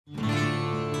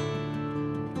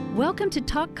Welcome to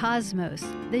Talk Cosmos,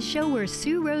 the show where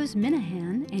Sue Rose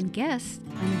Minahan and guests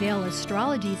unveil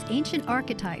astrology's ancient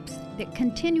archetypes that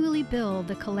continually build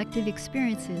the collective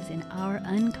experiences in our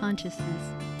unconsciousness.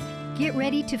 Get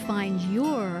ready to find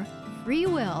your free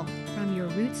will from your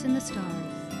roots in the stars.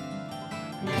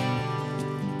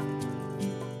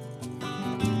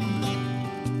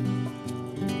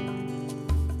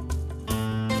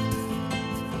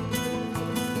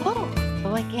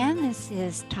 Again, this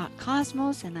is Talk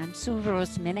Cosmos, and I'm Sue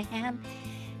Rose Minahan,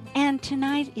 and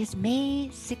tonight is May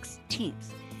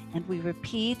 16th, and we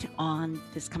repeat on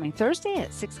this coming Thursday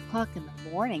at 6 o'clock in the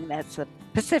morning. That's the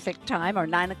Pacific time, or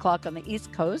 9 o'clock on the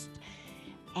East Coast,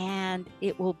 and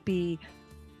it will be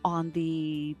on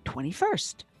the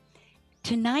 21st.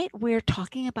 Tonight, we're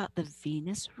talking about the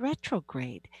Venus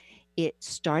retrograde. It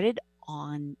started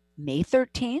on May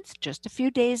 13th, just a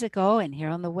few days ago, and here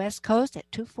on the West Coast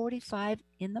at 2:45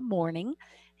 in the morning,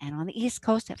 and on the East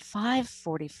Coast at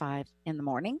 5:45 in the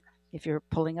morning, if you're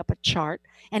pulling up a chart.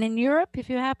 And in Europe,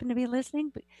 if you happen to be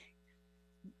listening,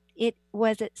 it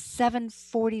was at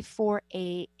 7:44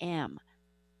 a.m.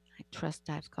 I trust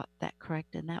I've got that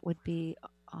correct, and that would be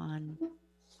on...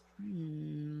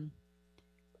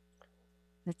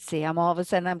 Let's see,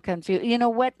 I'm confused. You know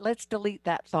what? Let's delete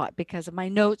that thought because of my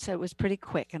notes. It was pretty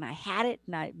quick and I had it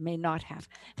and I may not have.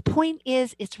 The point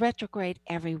is, it's retrograde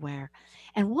everywhere.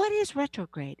 And what is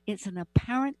retrograde? It's an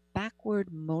apparent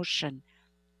backward motion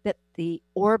that the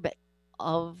orbit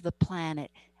of the planet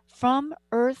from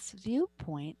Earth's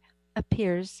viewpoint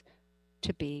appears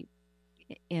to be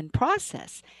in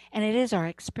process. And it is our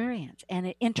experience, and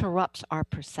it interrupts our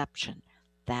perception,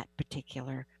 that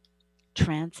particular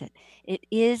transit. It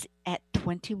is at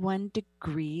 21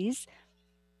 degrees,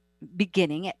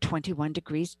 beginning at 21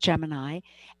 degrees Gemini,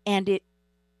 and it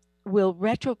will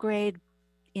retrograde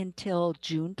until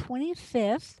June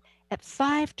 25th at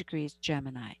 5 degrees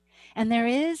Gemini. And there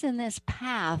is in this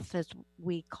path, as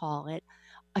we call it,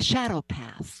 a shadow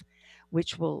path,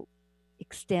 which will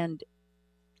extend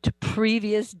to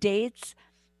previous dates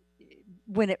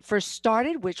when it first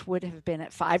started, which would have been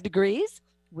at 5 degrees,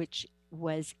 which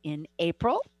was in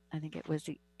April. I think it was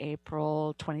the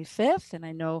April 25th, and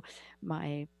I know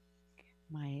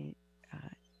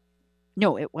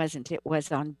no, it wasn't. It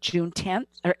was on June 10th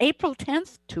or April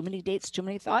 10th. Too many dates, too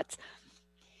many thoughts.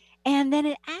 And then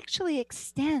it actually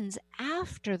extends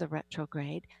after the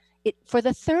retrograde, it for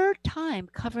the third time,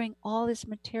 covering all this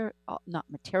material, not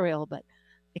material, but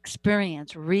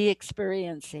experience,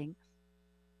 re-experiencing,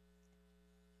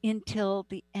 until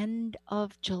the end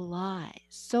of July.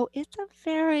 So it's a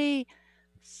very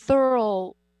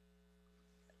thorough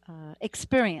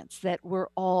experience that we're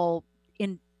all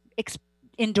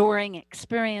enduring,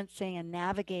 experiencing, and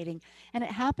navigating. And it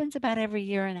happens about every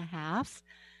year and a half.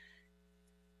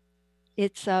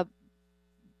 It's a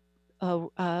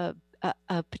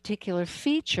particular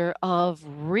feature of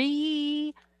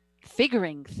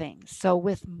figuring things. So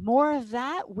with more of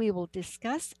that, we will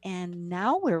discuss. And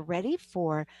now we're ready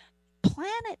for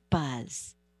Planet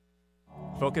Buzz.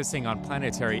 Focusing on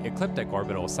planetary ecliptic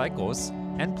orbital cycles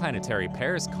and planetary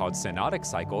pairs called synodic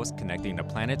cycles connecting the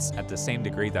planets at the same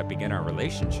degree that begin our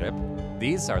relationship,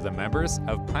 these are the members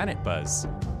of Planet Buzz.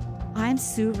 I'm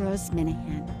Sue Rose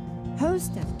Minahan,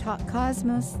 host of Talk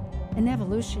Cosmos, an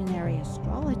evolutionary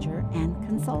astrologer and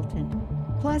consultant,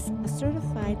 plus a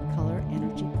certified color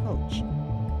energy coach.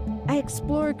 I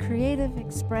explore creative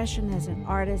expression as an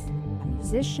artist, a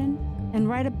musician, and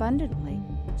write abundantly,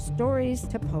 stories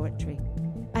to poetry.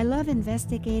 I love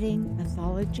investigating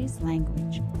mythology's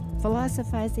language,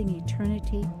 philosophizing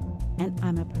eternity, and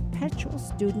I'm a perpetual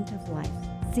student of life,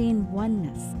 seeing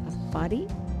oneness of body,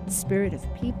 spirit of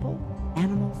people,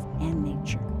 animals, and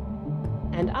nature.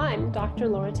 And I'm Dr.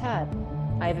 Laura Tadd.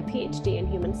 I have a PhD in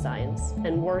human science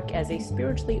and work as a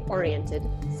spiritually oriented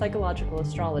psychological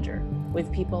astrologer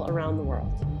with people around the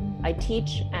world. I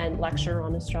teach and lecture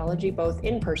on astrology both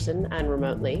in person and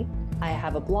remotely. I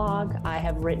have a blog. I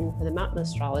have written for the Mountain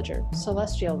Astrologer,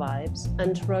 Celestial Vibes,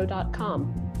 and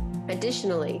Tarot.com.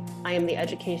 Additionally, I am the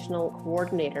educational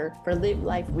coordinator for Live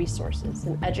Life Resources,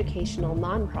 an educational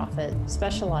nonprofit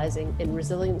specializing in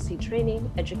resiliency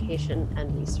training, education,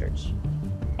 and research.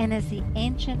 And as the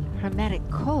ancient Hermetic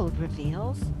code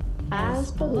reveals,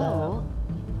 as below,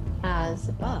 as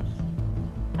above,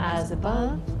 as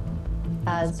above,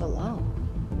 as below.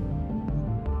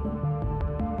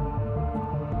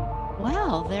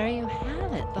 Well, there you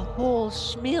have it, the whole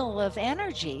schmeal of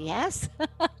energy, yes?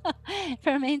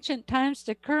 From ancient times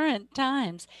to current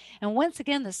times. And once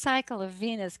again, the cycle of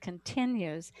Venus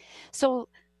continues. So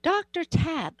Dr.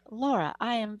 Tadd, Laura,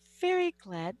 I am very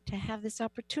glad to have this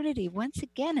opportunity once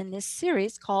again in this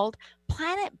series called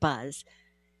Planet Buzz.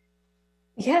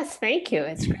 Yes, thank you.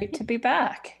 It's great to be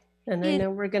back. And I know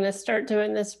we're going to start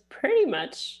doing this pretty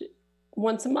much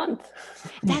once a month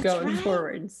going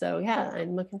forward. So yeah,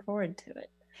 I'm looking forward to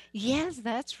it. Yes,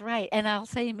 that's right. And I'll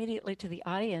say immediately to the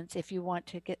audience, if you want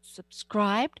to get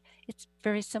subscribed, it's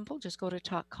very simple. Just go to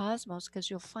Talk Cosmos,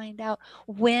 because you'll find out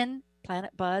when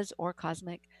Planet Buzz or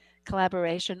Cosmic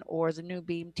Collaboration or the New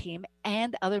Beam team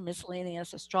and other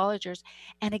miscellaneous astrologers.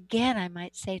 And again, I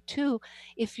might say too,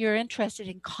 if you're interested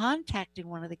in contacting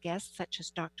one of the guests, such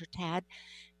as Dr. Tadd,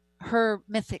 her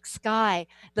Mythic Sky,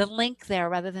 the link there,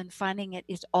 rather than finding it,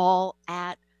 is all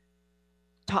at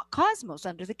Talk Cosmos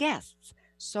under the guests.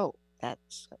 So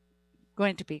that's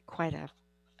going to be quite a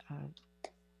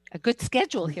good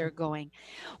schedule here going.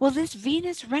 Well, this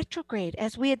Venus retrograde,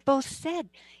 as we had both said,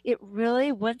 it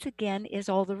really, once again, is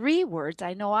all the re-words.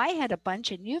 I know I had a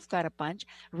bunch and you've got a bunch.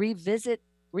 Revisit,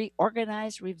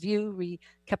 reorganize, review,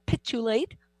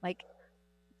 recapitulate, like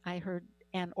I heard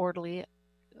Anne Orderly,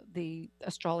 the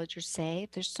astrologer, say.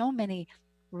 There's so many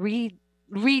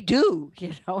redo,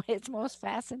 it's most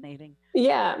fascinating.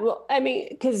 Yeah, well, I mean,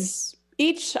 because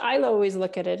I always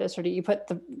look at it as sort of, you put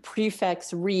the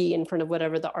prefix re in front of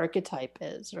whatever the archetype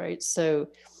is, right? So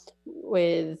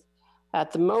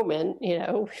at the moment,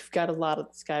 we've got a lot of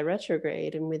the sky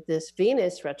retrograde, and with this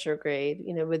Venus retrograde,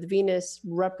 with Venus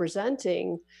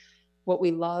representing what we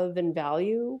love and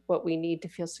value, what we need to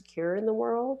feel secure in the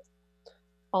world,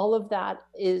 all of that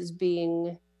is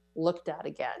being looked at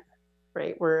again,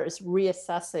 right? We're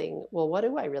reassessing, well, what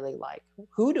do I really like?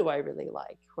 Who do I really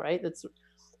like, right?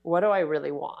 What do I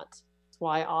really want? That's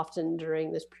why often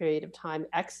during this period of time,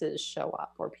 exes show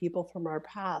up, or people from our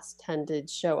past tend to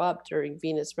show up during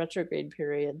Venus retrograde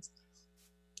periods,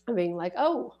 being like,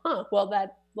 well,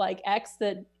 that like ex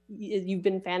that you've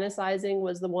been fantasizing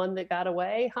was the one that got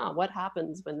away. What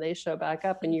happens when they show back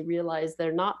up and you realize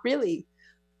they're not really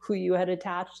who you had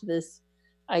attached this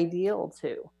ideal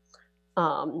to?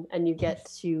 And you get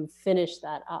to finish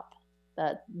that up,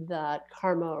 that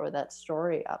karma or that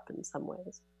story up in some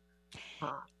ways.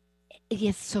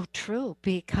 It's so true,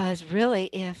 because really,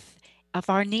 if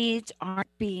our needs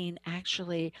aren't being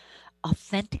actually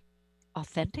authentic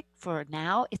for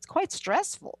now, it's quite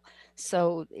stressful.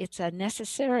 So it's a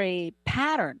necessary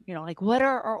pattern, like what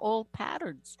are our old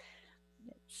patterns?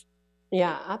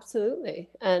 Yeah, absolutely.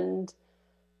 And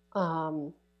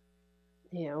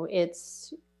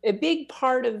it's a big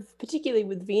part of, particularly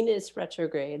with Venus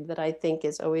retrograde, that I think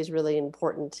is always really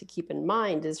important to keep in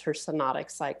mind is her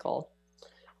synodic cycle,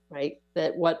 right?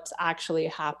 That what's actually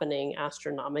happening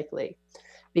astronomically,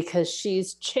 because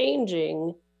she's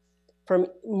changing from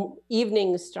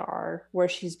evening star, where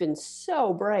she's been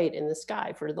so bright in the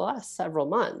sky for the last several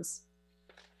months,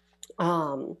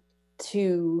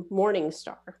 to morning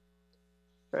star,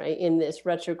 right? In this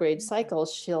retrograde cycle,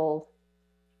 she'll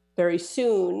very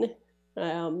soon,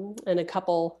 and a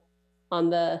couple on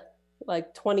the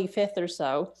 25th or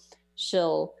so,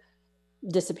 she'll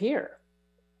disappear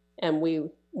and we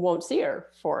won't see her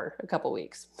for a couple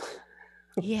weeks.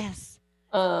 Yes.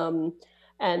 And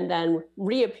then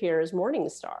reappear as morning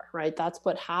star, right? That's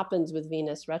what happens with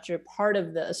Venus retrograde. Part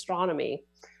of the astronomy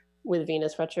with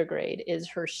Venus retrograde is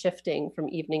her shifting from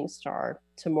evening star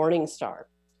to morning star,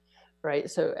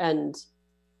 right? So, and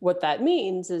what that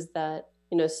means is that,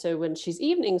 so when she's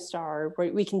evening star,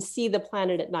 we can see the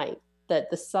planet at night, that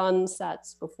the sun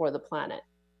sets before the planet.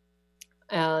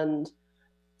 And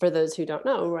for those who don't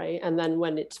know, right? And then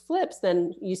when it flips,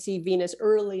 then you see Venus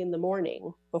early in the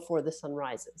morning before the sun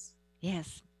rises.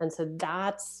 Yes. And so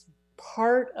that's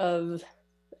part of,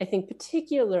 I think,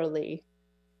 particularly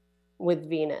with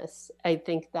Venus, I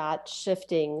think that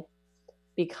shifting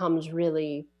becomes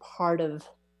really part of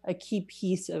a key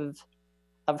piece of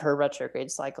her retrograde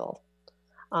cycle,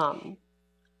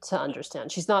 to understand.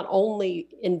 She's not only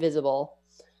invisible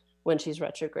when she's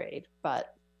retrograde,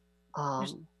 but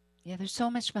there's so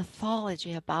much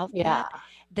mythology about yeah.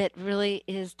 that really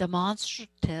is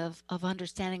demonstrative of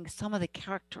understanding some of the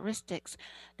characteristics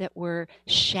that we're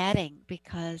shedding,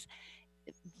 because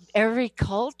every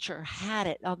culture had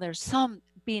it. There's some,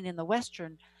 being in the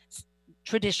Western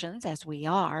traditions, as we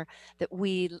are, that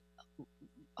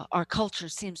our culture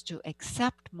seems to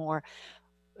accept more.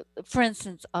 For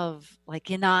instance, of like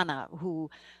Inanna,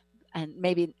 who, and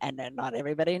not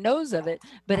everybody knows of it,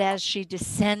 but as she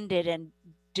descended and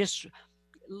just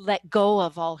let go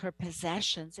of all her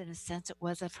possessions, in a sense it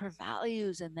was of her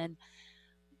values, and then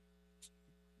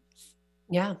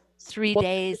 3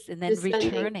 days and then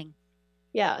returning.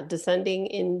 Descending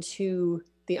into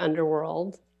the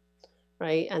underworld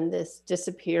right? And this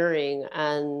disappearing.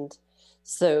 And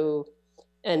so,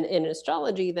 and in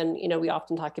astrology, then, we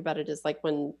often talk about it as like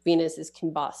when Venus is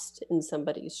combust in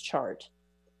somebody's chart,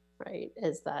 right?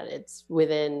 Is that it's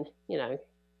within,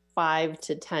 5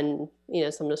 to 10,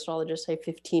 some astrologers say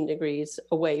 15 degrees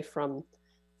away from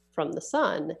the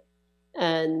sun.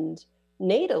 And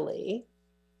natally,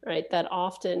 right, that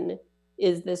often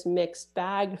is this mixed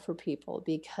bag for people,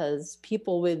 because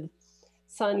people with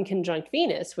Sun conjunct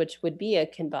Venus, which would be a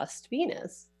combust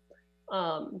Venus,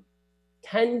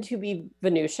 tend to be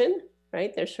Venusian,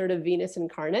 right? They're sort of Venus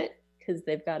incarnate because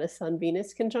they've got a Sun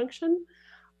Venus conjunction.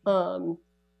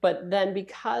 But then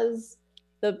because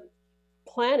the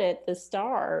planet, the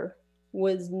star,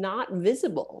 was not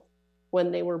visible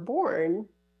when they were born,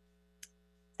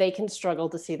 they can struggle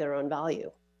to see their own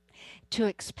value. To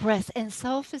express and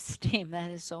self-esteem,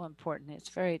 that is so important. It's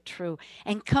very true.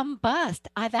 And combust,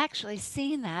 I've actually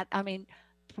seen that. I mean,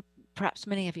 perhaps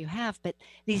many of you have, but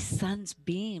these sun's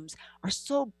beams are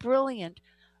so brilliant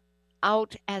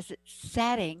out as it's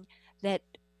setting that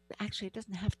actually it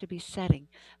doesn't have to be setting.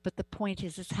 But the point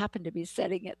is, it's happened to be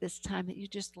setting at this time that you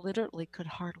just literally could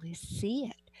hardly see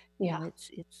it. Yeah.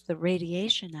 It's the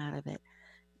radiation out of it.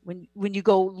 When you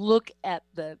go look at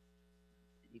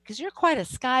because you're quite a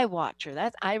sky watcher.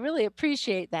 I really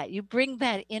appreciate that. You bring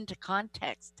that into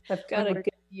context. I've got a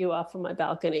good view off of my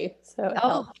balcony, so it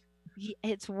helps.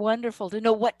 It's wonderful to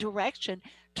know what direction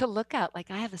to look out. Like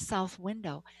I have a south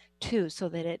window too, so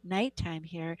that at nighttime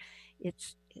here,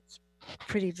 it's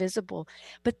pretty visible.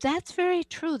 But that's very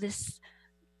true. These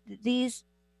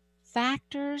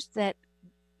factors that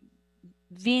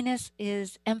Venus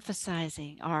is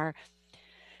emphasizing are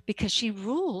because she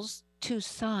rules 2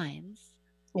 signs.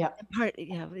 Yeah.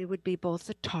 It would be both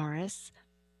the Taurus,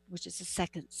 which is the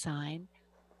second sign,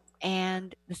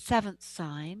 and the 7th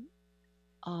sign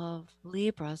of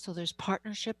Libra. So there's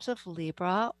partnerships of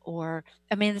Libra,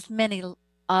 there's many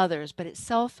others, but it's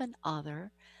self and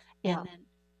other, and then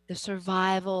the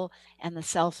survival and the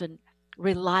self and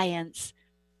reliance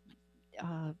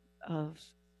of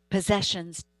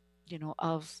possessions,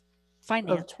 of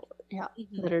finance.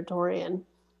 That are Taurian.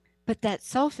 But that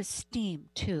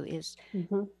self-esteem too is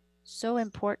so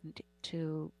important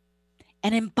to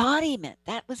an embodiment.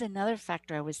 That was another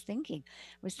factor I was thinking.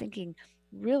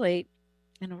 Really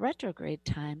in a retrograde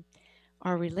time,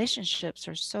 our relationships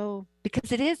are so,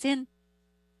 because it is in,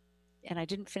 and I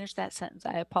didn't finish that sentence,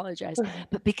 I apologize,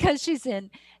 but because she's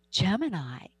in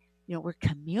Gemini, we're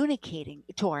communicating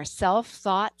to ourself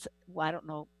thoughts. Well, I don't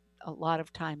know, a lot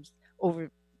of times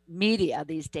over media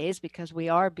these days because we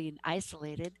are being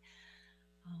isolated.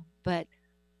 But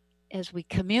as we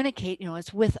communicate,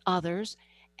 it's with others,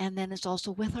 and then it's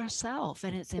also with ourselves,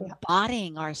 and it's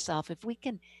embodying ourselves. If we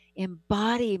can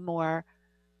embody more,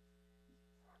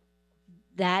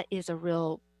 that is a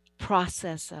real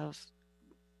process of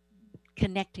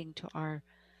connecting to our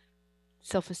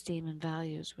self-esteem and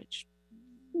values, which...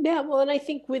 Yeah, well, and I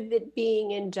think with it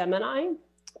being in Gemini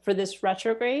for this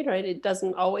retrograde, right, it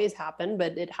doesn't always happen,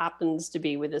 but it happens to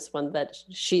be with this one that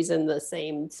she's in the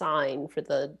same sign for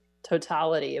the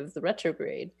totality of the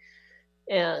retrograde.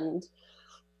 And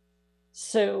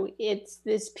so it's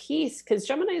this piece, because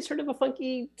Gemini is sort of a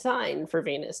funky sign for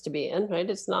Venus to be in, right?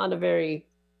 It's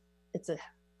a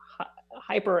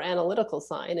hyper analytical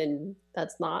sign, and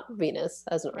that's not Venus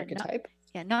as an archetype.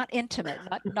 Not intimate,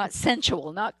 not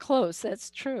sensual, not close. That's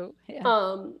true.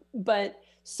 Yeah. But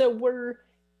so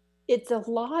it's a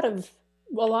lot of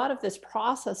this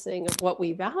processing of what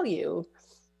we value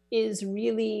is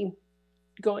really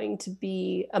going to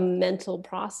be a mental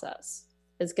process.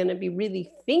 It's going to be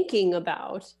really thinking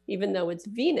about, even though it's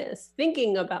Venus,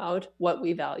 thinking about what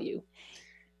we value.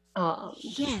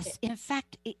 Yes, in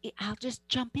fact, I'll just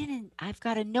jump in, and I've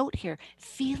got a note here.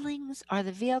 Feelings are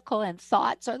the vehicle and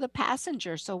thoughts are the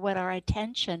passenger. So what our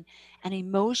attention and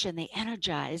emotion, they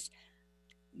energize,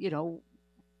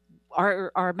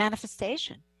 our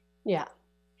manifestation. Yeah.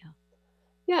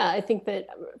 I think that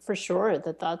for sure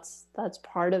that's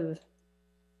part of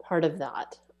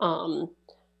that.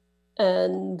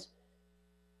 And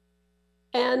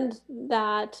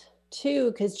that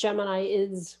too, because Gemini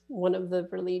is one of the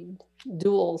really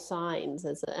dual signs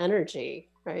as an energy,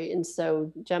 right? And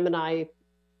so Gemini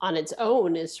on its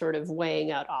own is sort of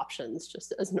weighing out options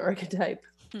just as an archetype.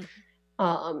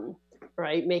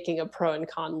 Right? Making a pro and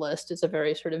con list is a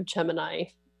very sort of Gemini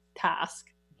task.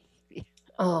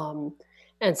 And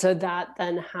so that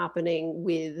then happening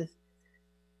with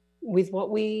what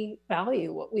we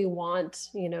value, what we want,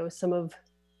 some of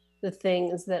the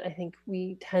things that I think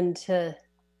we tend to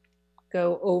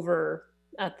go over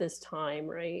at this time,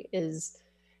 right, is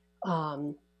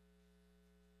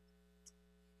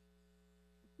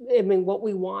I mean, what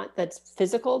we want that's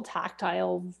physical,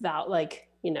 tactile, like,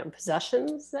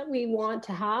 possessions that we want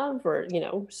to have, or,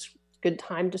 good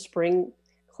time to spring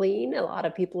clean. A lot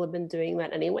of people have been doing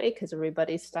that anyway because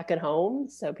everybody's stuck at home.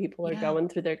 So people are going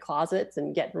through their closets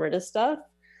and getting rid of stuff.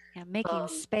 Yeah,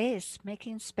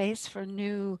 making space for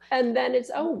new. And then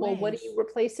it's, well, what do you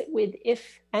replace it with,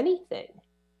 if anything?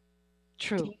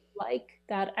 True. Do you like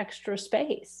that extra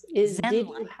space? Did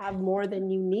you have more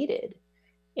than you needed?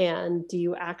 And do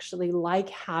you actually like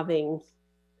having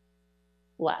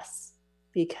less?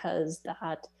 Because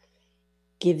that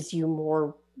gives you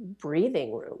more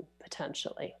breathing room,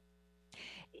 potentially.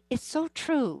 It's so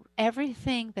true.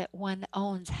 Everything that one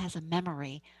owns has a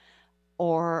memory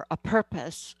or a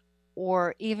purpose,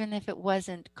 or even if it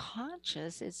wasn't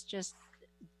conscious, it's just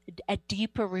a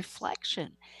deeper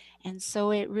reflection. And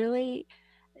so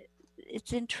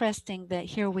it's interesting that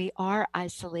here we are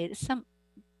isolated.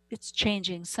 It's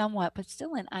changing somewhat, but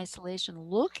still in isolation,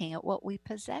 looking at what we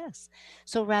possess.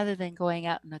 So rather than going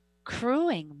out and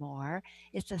accruing more,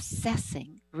 it's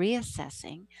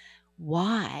reassessing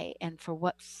why and for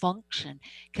what function,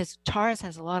 because Taurus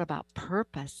has a lot about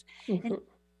purpose. Mm-hmm.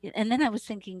 And then I was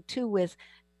thinking too, with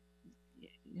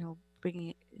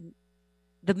bringing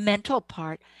the mental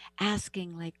part,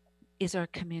 asking, like, is our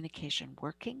communication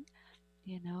working?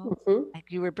 Mm-hmm. Like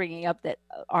you were bringing up that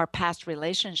our past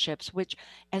relationships, which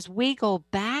as we go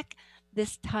back,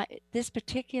 this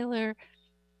particular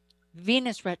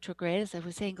Venus retrograde, as I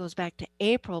was saying, goes back to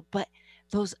April, but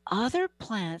those other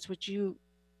planets, which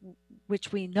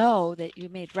we know that you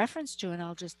made reference to, and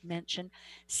I'll just mention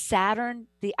Saturn,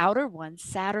 the outer ones,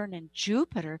 Saturn and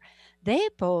Jupiter, they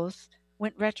both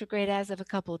went retrograde as of a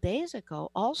couple of days ago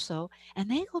also, and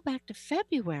they go back to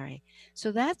February.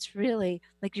 So that's really,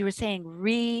 like you were saying,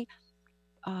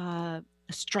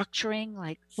 structuring,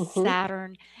 like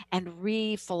Saturn, and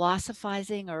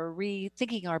re-philosophizing or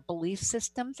rethinking our belief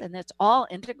systems, and it's all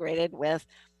integrated with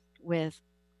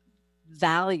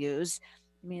values.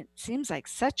 I mean, it seems like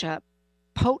such a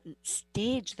potent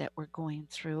stage that we're going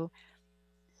through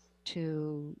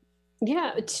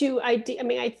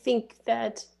I think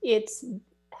that it's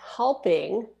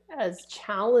helping, as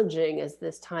challenging as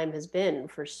this time has been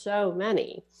for so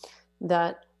many,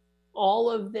 that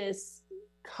all of this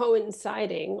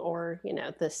coinciding, or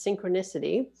the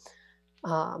synchronicity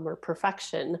or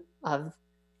perfection of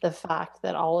the fact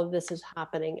that all of this is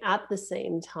happening at the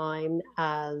same time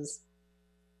as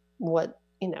what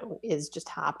is just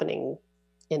happening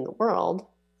in the world,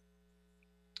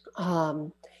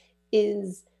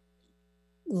 is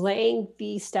laying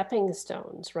the stepping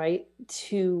stones, right,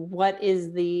 to what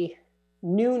is the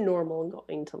new normal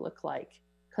going to look like.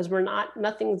 Because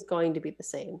nothing's going to be the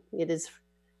same. It is,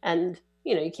 and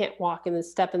you can't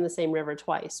step in the same river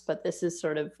twice, but this is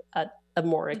sort of at a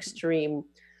more extreme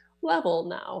level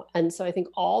now. And so I think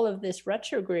all of this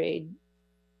retrograde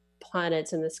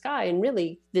planets in the sky, and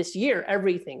really this year,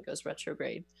 everything goes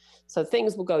retrograde. So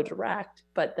things will go direct,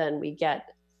 but then we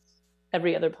get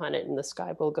every other planet in the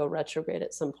sky will go retrograde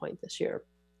at some point this year.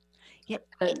 Yep.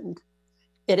 And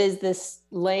it is this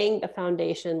laying a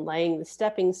foundation, laying the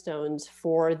stepping stones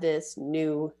for this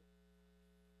new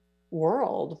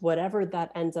world, whatever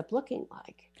that ends up looking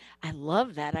like. I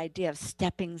love that idea of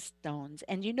stepping stones.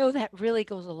 And that really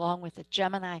goes along with the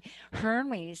Gemini.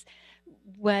 Hermes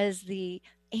was the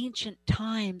ancient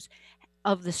times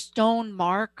of the stone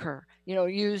marker,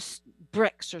 use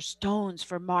bricks or stones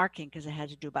for marking, because it had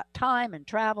to do about time and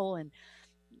travel and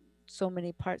so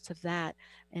many parts of that.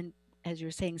 And as you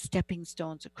were saying, stepping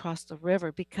stones across the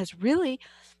river, because really,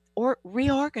 or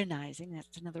reorganizing,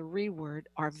 that's another word,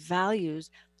 our values.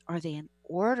 Are they in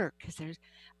order? Because there's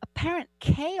apparent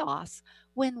chaos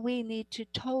when we need to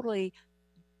totally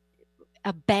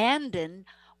abandon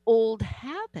old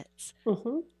habits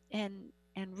and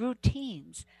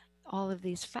routines, all of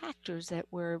these factors that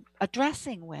we're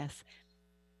addressing with.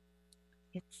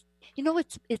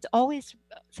 It's always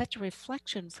such a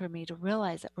reflection for me to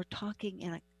realize that we're talking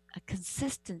in a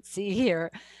consistency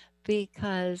here,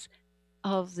 because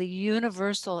of the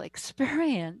universal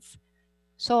experience.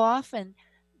 So often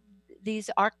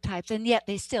these archetypes, and yet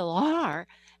they still are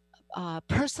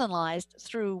personalized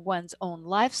through one's own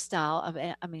lifestyle.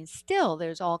 Still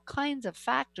there's all kinds of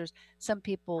factors. Some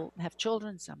people have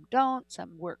children, some don't.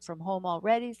 Some work from home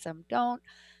already, some don't.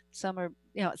 Some are,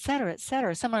 et cetera, et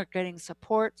cetera. Some are getting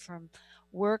support from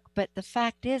work. But the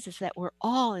fact is that we're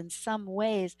all in some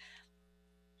ways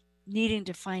needing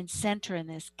to find center in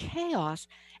this chaos,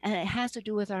 and it has to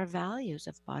do with our values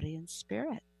of body and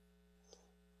spirit.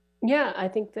 Yeah, I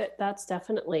think that that's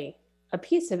definitely a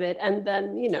piece of it. And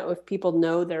then, if people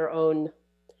know their own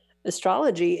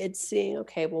astrology, it's seeing,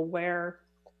 okay, well, where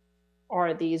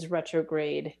are these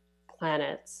retrograde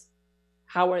planets?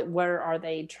 Where are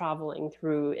they traveling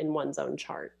through in one's own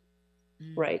chart,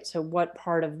 right? So what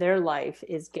part of their life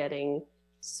is getting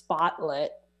spotlit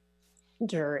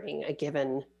during a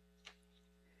given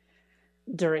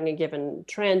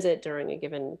transit, during a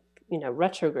given,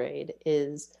 retrograde,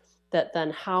 is that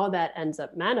then how that ends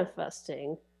up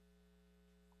manifesting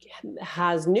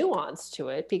has nuance to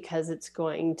it, because it's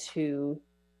going to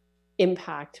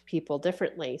impact people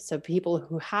differently. So people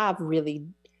who have really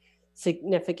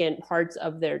significant parts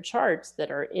of their charts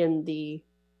that are in the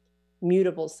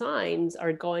mutable signs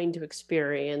are going to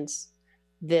experience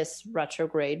this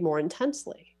retrograde more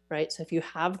intensely, right? So if you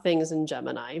have things in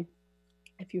Gemini,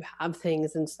 if you have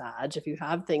things in Sag, if you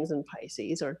have things in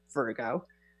Pisces or Virgo,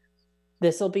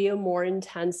 this will be a more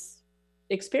intense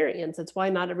experience. That's why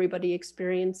not everybody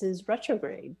experiences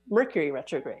Mercury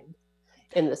retrograde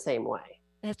in the same way.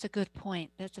 That's a good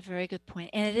point. That's a very good point.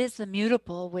 And it is the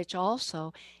mutable, which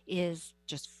also is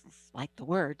just like the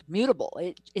word mutable.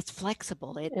 It's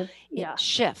flexible. It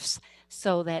shifts,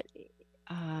 so that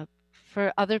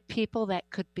for other people that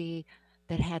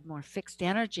had more fixed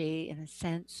energy, in a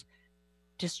sense,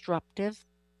 disruptive,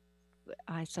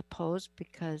 I suppose,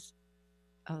 because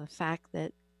of the fact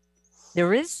that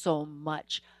there is so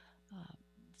much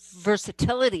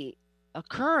versatility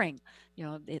occurring.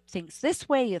 It thinks this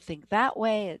way, you think that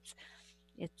way.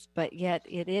 But yet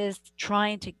it is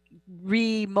trying to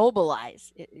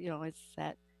remobilize. It's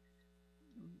that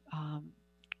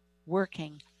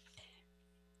working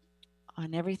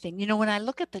on everything. When I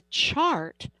look at the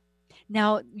chart,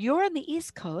 now you're on the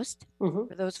East Coast. For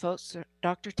those folks,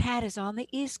 Dr. Tadd is on the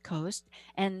East Coast,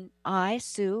 and I,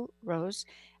 Sue Rose,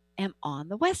 am on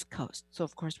the West Coast. So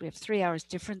of course we have 3 hours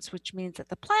difference, which means that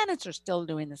the planets are still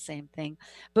doing the same thing,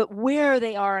 but where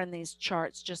they are in these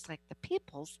charts, just like the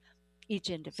people's, each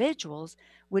individual's,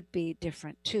 would be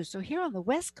different too. So here on the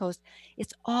West Coast,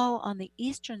 it's all on the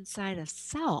eastern side of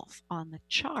self on the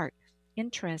chart,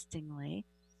 interestingly.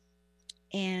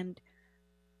 And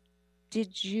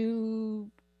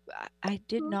I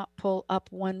did not pull up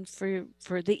one for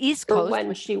the East Coast.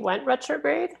 When she went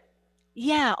retrograde?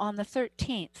 Yeah, on the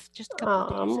 13th, just a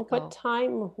couple days ago. What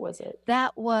time was it?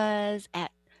 That was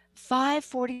at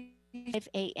 5:45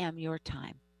 a.m. your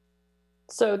time.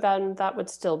 So then that would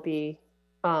still be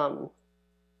the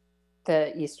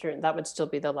eastern, that would still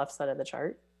be the left side of the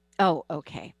chart. Oh,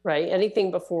 okay. Right?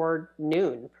 Anything before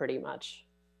noon, pretty much.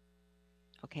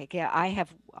 Okay, yeah, I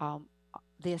have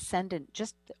the ascendant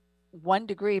just 1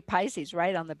 degree Pisces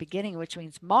right on the beginning, which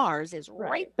means Mars is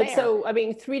right there. But so,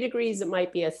 3 degrees, it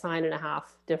might be a sign and a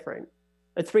half different.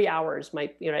 3 hours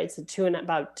might be, right? So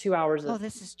about 2 hours. Oh,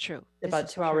 this is true. About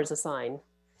 2 hours a sign.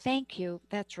 Thank you.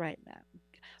 That's right.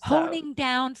 Honing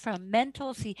down from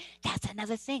mental. See, that's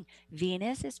another thing.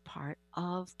 Venus is part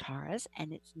of Taurus,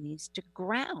 and it needs to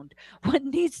ground. One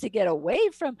needs to get away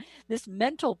from this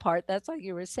mental part. That's like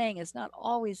you were saying. It's not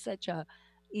always such a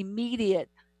immediate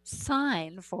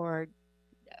sign for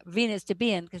Venus to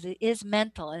be in, because it is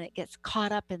mental and it gets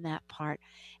caught up in that part.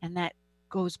 And that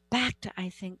goes back to, I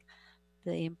think,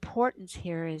 the importance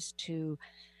here is to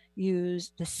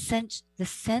use the senses, the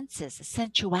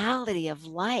sensuality of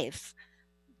life,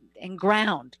 and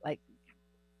ground, like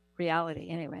reality.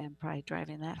 Anyway, I'm probably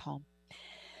driving that home,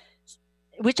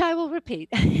 which I will repeat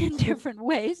in different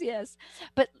ways. Yes.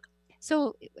 But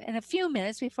so in a few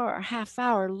minutes before our half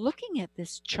hour, looking at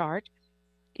this chart,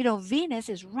 Venus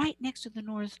is right next to the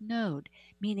North Node,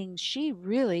 meaning she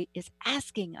really is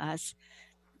asking us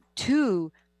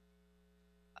to,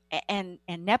 and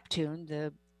Neptune,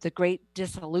 the great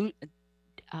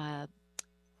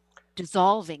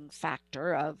dissolving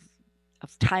factor of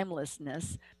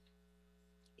timelessness,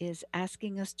 is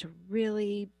asking us to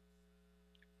really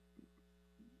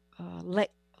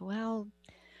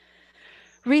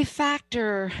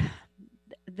refactor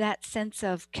that sense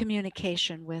of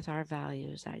communication with our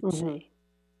values, I'd say.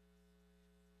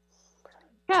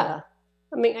 Yeah.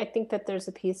 I think that there's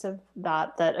a piece of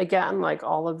that again, like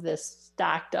all of this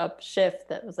stacked up shift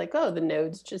that was like, oh, the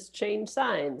nodes just change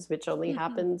signs, which only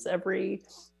happens every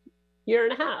year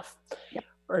and a half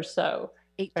or so,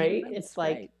 right? Months, it's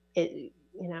like,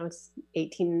 it's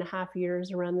 18 and a half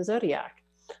years around the zodiac.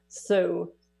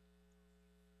 So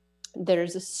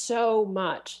there's so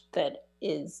much that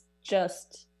is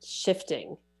just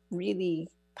shifting really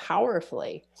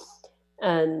powerfully.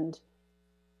 And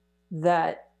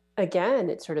that, again,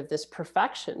 it's sort of this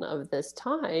perfection of this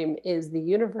time is the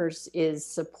universe is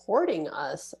supporting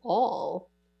us all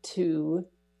to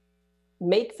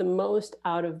make the most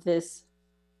out of this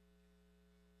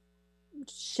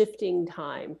shifting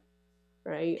time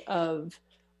right? Of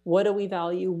what do we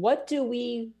value? What do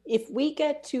we, if we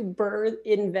get to birth,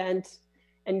 invent,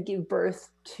 and give birth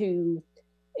to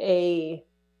a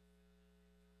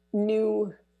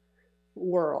new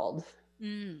world,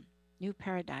 new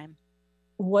paradigm,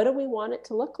 what do we want it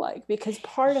to look like? Because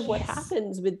part of what Yes.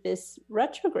 happens with this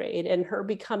retrograde and her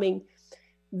becoming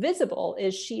visible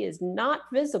is she is not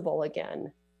visible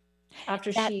again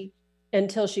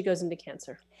until she goes into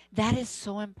Cancer. That is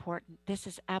so important. This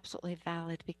is absolutely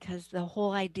valid, because the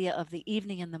whole idea of the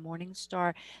evening and the morning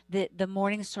star, the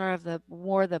morning star of the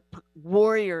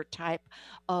warrior type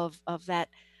of that,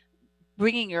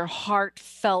 bringing your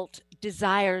heartfelt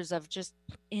desires of just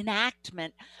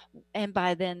enactment, and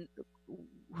by then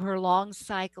her long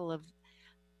cycle of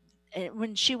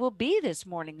when she will be this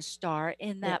morning star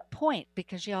in that point,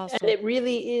 because she also, and it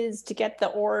really is, to get the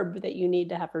orb that you need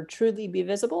to have her truly be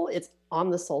visible, it's on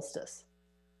the solstice.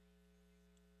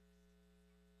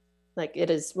 Like it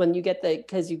is when you get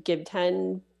because you give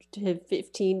 10 to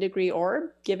 15 degree orb,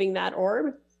 giving that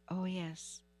orb. Oh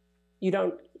yes.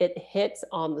 It hits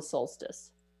on the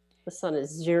solstice. The sun is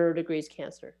 0 degrees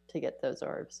Cancer to get those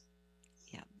orbs.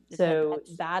 Yeah. So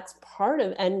that's part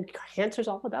of, and Cancer's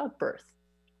all about birth.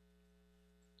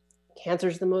 Cancer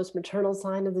is the most maternal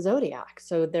sign of the zodiac.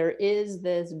 So there is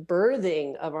this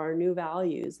birthing of our new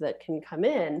values that can come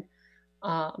in.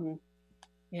 Well,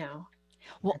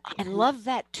 I love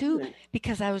that too,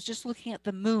 because I was just looking at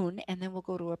the moon, and then we'll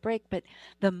go to a break. But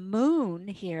the moon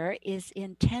here is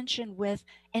in tension with,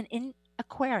 and in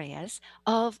Aquarius,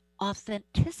 of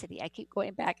authenticity. I keep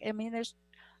going back. I mean,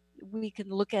 we can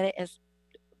look at it as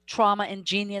trauma and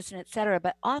genius and etc.,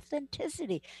 but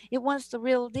authenticity, it wants the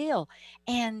real deal.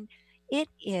 And it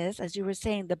is, as you were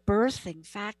saying, the birthing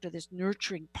factor, this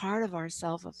nurturing part of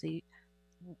ourselves, of the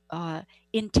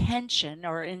intention,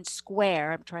 or in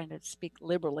square, I'm trying to speak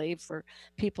liberally for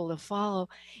people to follow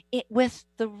it, with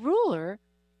the ruler,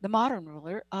 the modern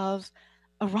ruler of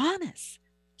Uranus.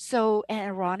 So,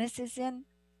 and Uranus is in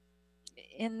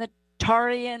the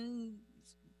Taurian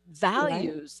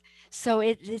values. Right. So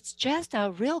it's just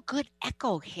a real good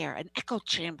echo here, an echo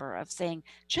chamber of saying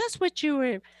just what you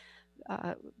were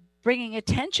bringing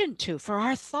attention to for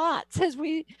our thoughts. As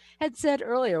we had said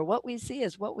earlier, what we see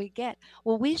is what we get.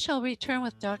 Well, we shall return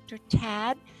with Dr.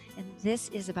 Tadd, and this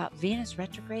is about Venus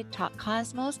retrograde, Talk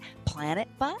Cosmos, Planet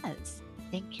Buzz.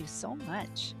 Thank you so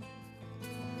much.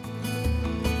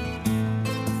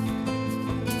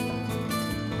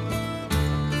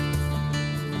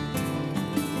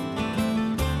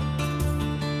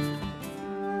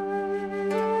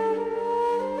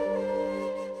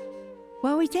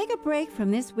 While we take a break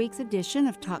from this week's edition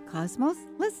of Talk Cosmos,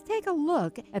 let's take a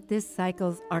look at this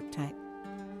cycle's archetype.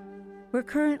 We're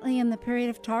currently in the period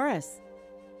of Taurus.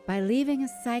 By leaving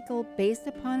a cycle based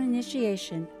upon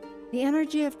initiation, the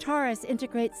energy of Taurus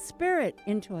integrates spirit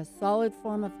into a solid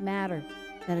form of matter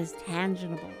that is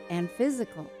tangible and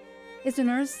physical. It's an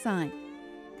earth sign,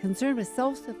 concerned with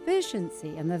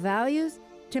self-sufficiency and the values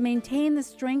to maintain the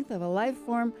strength of a life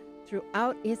form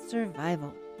throughout its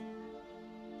survival.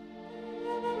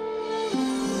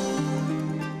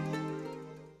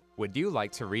 Would you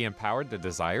like to re-empower the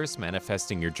desires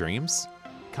manifesting your dreams?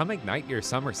 Come ignite your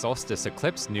summer solstice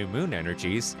eclipse new moon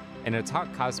energies in a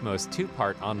Talk Cosmos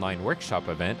 2-part online workshop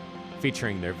event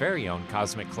featuring their very own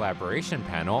cosmic collaboration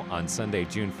panel on Sunday,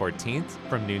 June 14th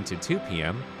from noon to 2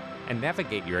 p.m. and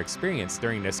navigate your experience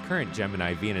during this current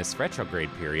Gemini Venus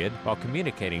retrograde period while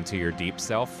communicating to your deep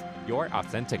self your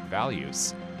authentic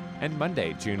values. And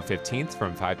Monday, June 15th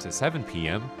from 5 to 7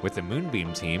 p.m. with the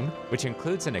Moonbeam team, which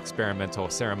includes an experimental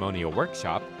ceremonial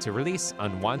workshop to release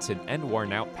unwanted and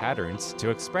worn-out patterns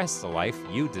to express the life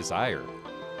you desire.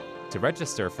 To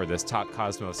register for this Talk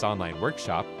Cosmos online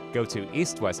workshop, go to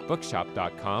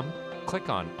eastwestbookshop.com, click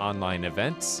on Online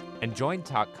Events, and join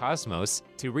Talk Cosmos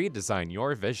to redesign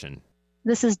your vision.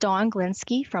 This is Dawn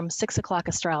Glinsky from 6 O'Clock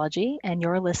Astrology, and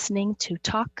you're listening to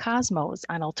Talk Cosmos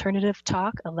on Alternative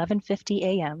Talk 1150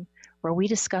 AM, where we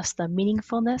discuss the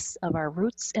meaningfulness of our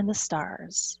roots in the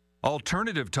stars.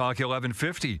 Alternative Talk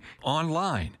 1150,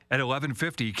 online at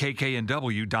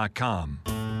 1150kknw.com.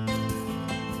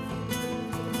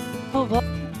 Oh,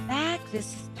 welcome back.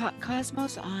 This is Talk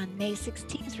Cosmos on May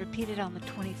 16th, repeated on the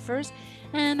 21st.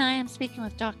 And I am speaking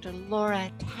with Dr.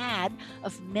 Laura Tadd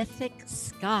of Mythic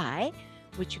Sky,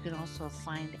 which you can also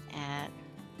find at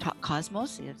Talk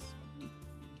Cosmos. If you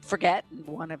forget and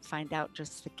want to find out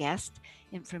just the guest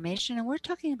information. And we're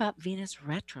talking about Venus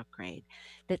retrograde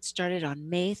that started on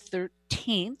May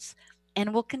 13th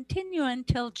and will continue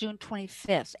until June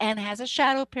 25th, and has a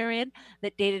shadow period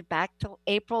that dated back till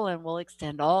April and will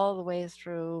extend all the way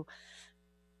through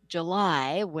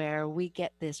July, where we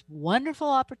get this wonderful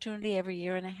opportunity every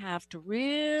year and a half to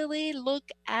really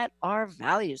look at our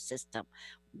value system.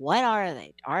 What are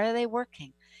they? Are they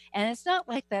working? And it's not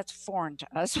like that's foreign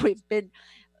to us. We've been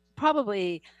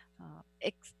probably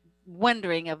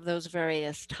wondering of those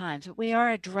various times, but we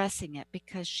are addressing it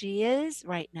because she is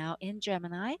right now in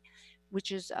Gemini,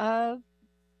 which is a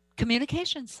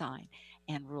communication sign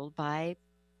and ruled by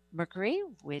Mercury,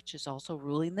 which is also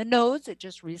ruling the nodes. It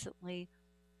just recently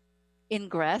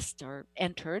ingressed or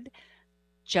entered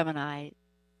Gemini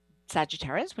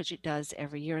Sagittarius, which it does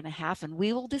every year and a half. And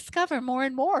we will discover more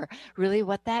and more really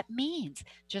what that means,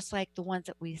 just like the ones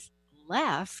that we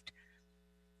left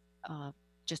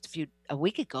just a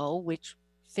week ago, which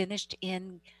finished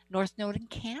in North Node in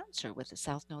Cancer with the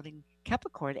South Node in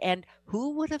Capricorn. And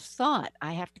who would have thought,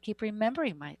 I have to keep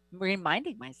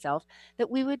reminding myself that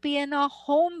we would be in a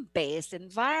home-based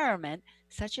environment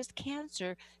such as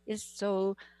Cancer is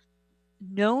so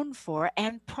known for,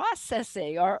 and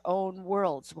processing our own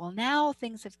worlds. Well, now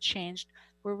things have changed.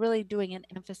 We're really doing an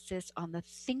emphasis on the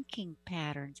thinking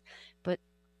patterns, but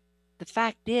the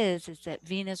fact is that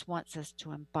Venus wants us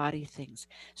to embody things.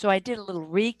 So I did a little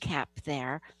recap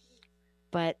there,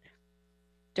 but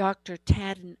Dr.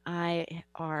 Tadd and I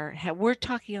we're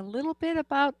talking a little bit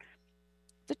about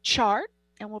the chart,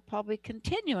 and we'll probably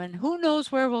continue. And who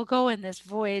knows where we'll go in this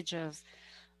voyage of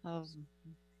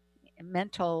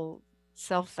mental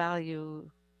self-value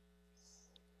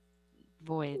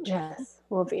voyage. Yes.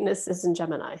 Well, Venus is in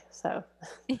Gemini, so.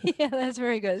 Yeah, that's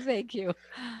very good. Thank you.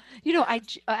 You know, I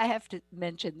have to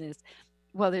mention this.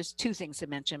 Well, there's two things to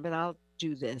mention, but I'll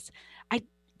do this.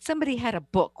 Somebody had a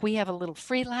book. We have a little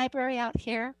free library out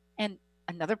here, and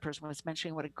another person was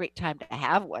mentioning what a great time to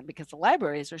have one because the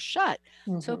libraries are shut.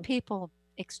 Mm-hmm. So people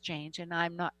exchange, and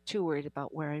I'm not too worried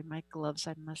about wearing my gloves,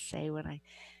 I must say, when I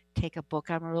take a book.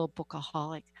 I'm a real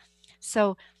bookaholic.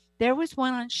 So there was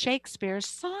one on Shakespeare's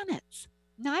sonnets.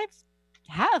 Now, I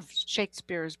have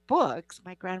Shakespeare's books.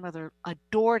 My grandmother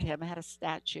adored him. I had a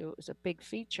statue. It was a big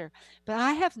feature. But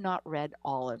I have not read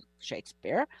all of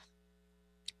Shakespeare.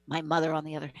 My mother, on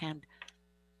the other hand,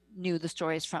 knew the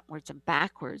stories frontwards and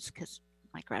backwards because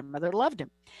my grandmother loved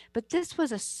him. But this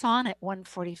was a sonnet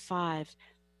 145,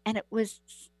 and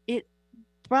it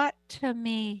brought to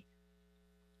me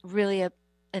really a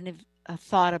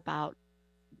thought about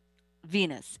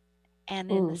Venus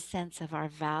and in the sense of our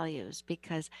values,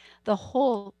 because the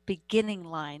whole beginning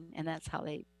line, and that's how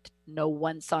they know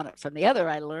one sonnet from the other,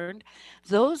 I learned,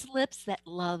 those lips that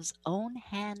love's own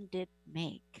hand did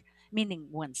make, meaning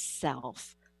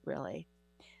oneself, really,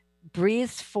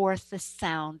 breathes forth the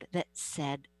sound that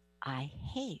said, I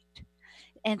hate.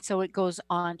 And so it goes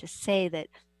on to say that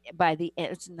by the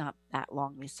end, it's not that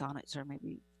long, these sonnets are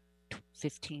maybe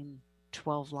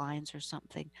 12 lines or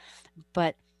something,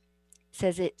 but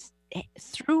says it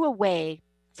threw away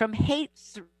from hate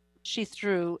she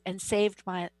threw and saved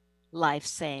my life,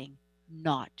 saying,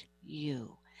 not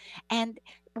you. And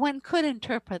one could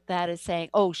interpret that as saying,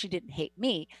 oh, she didn't hate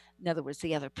me, in other words,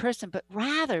 the other person, but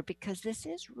rather because this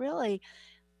is really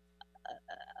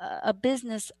a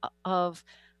business of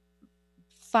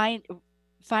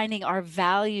finding our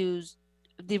values,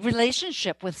 the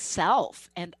relationship with self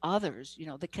and others,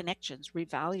 the connections,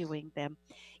 revaluing them.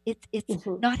 It's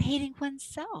not hating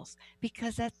oneself,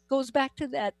 because that goes back to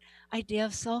that idea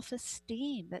of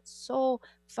self-esteem that's so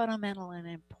fundamental and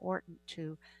important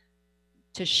to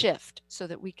shift so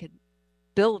that we can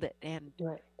build it and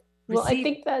right. Well, I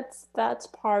think that's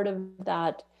part of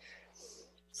that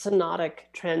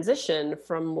synodic transition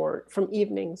from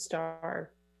evening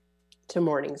star to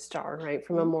morning star, right?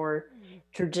 From a more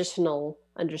traditional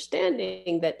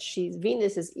understanding that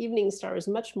Venus's evening star is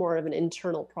much more of an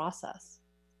internal process.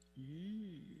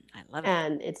 I love it.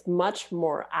 And it's much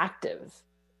more active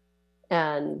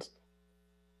and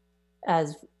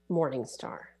as morning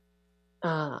star,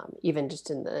 even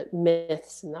just in the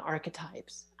myths and the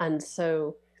archetypes. And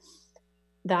so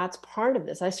that's part of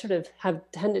this. I sort of have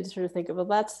tended to think of, well,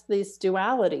 that's this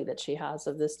duality that she has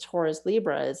of this Taurus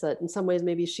Libra, is that in some ways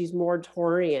maybe she's more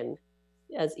Taurian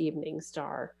as evening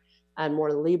star and more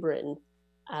Libran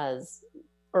as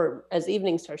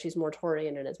evening star she's more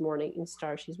Taurian, and as morning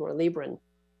star she's more Libran.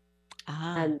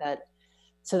 And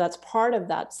so that's part of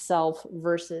that self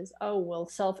versus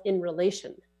self in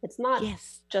relation. It's not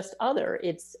just other,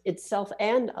 it's self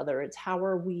and other. It's how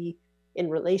are we in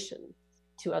relation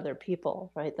to other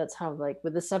people, right? That's how, like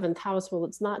with the seventh house, well,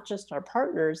 it's not just our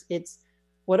partners, it's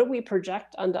what do we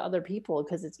project onto other people,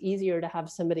 because it's easier to have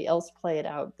somebody else play it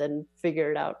out than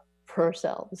figure it out for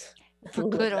ourselves. For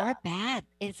good or bad.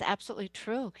 It's absolutely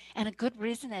true. And a good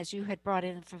reason, as you had brought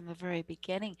in from the very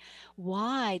beginning,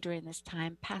 why during this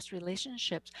time past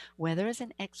relationships, whether as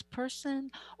an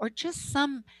ex-person or just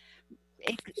some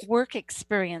work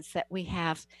experience that we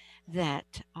have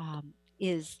that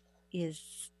is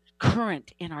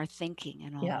current in our thinking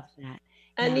and all Yeah. of that.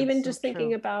 And Yeah, even so just thinking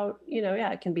true. about,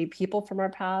 it can be people from our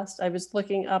past. I was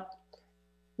looking up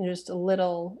just a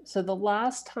little. So the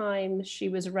last time she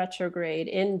was retrograde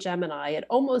in Gemini at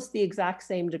almost the exact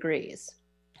same degrees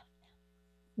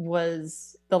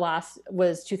was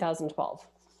 2012.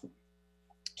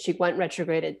 She went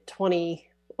retrograde at 20,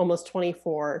 almost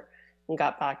 24, and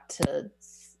got back to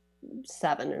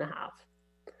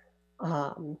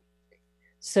 7.5.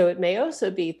 So it may also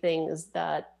be things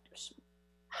that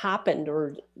happened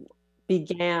or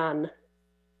began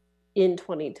in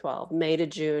 2012, May to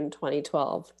June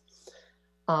 2012,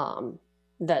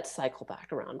 that cycle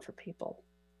back around for people.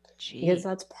 Gee. Because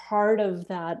that's part of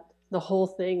that, the whole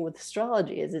thing with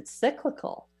astrology is it's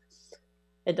cyclical.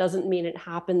 It doesn't mean it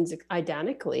happens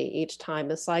identically each time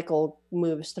a cycle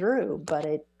moves through, but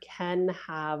it can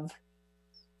have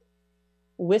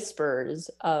whispers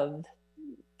of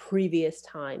previous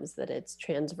times that it's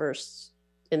transverse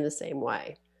in the same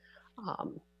way.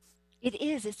 It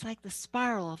is. It's like the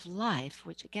spiral of life,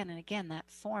 which again and again, that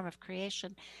form of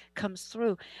creation comes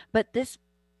through. But this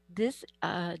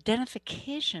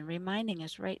identification reminding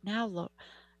us right now,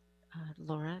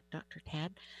 Laura, Dr.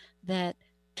 Tadd, that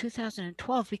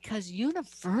 2012, because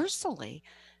universally,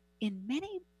 in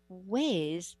many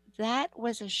ways, that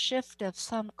was a shift of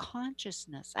some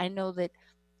consciousness. I know that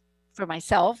for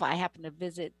myself, I happened to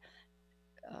visit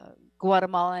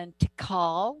Guatemala and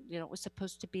Tikal. It was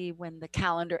supposed to be when the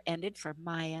calendar ended for the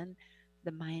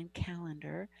Mayan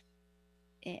calendar.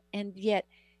 And yet,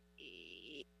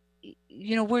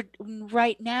 we're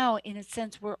right now, in a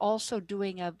sense, we're also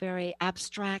doing a very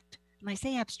abstract, and I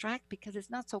say abstract because it's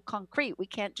not so concrete. We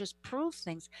can't just prove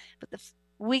things, but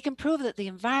we can prove that the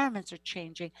environments are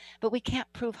changing, but we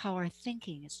can't prove how our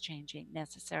thinking is changing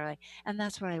necessarily. And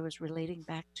that's what I was relating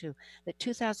back to, that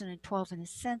 2012, in a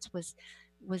sense, was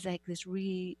like this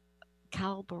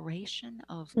recalibration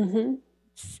of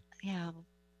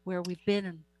where we've been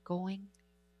and going.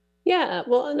 Yeah,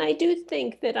 well, and I do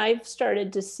think that I've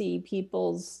started to see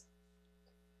people's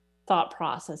thought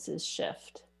processes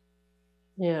shift,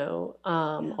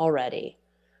 already,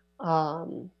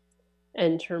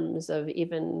 in terms of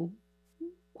even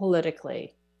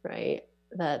politically, right?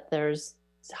 That there's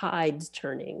tides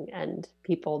turning, and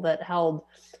people that held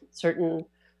certain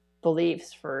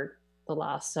beliefs for the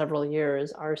last several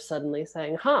years are suddenly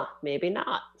saying, maybe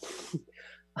not.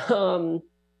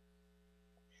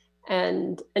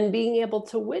 And being able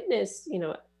to witness,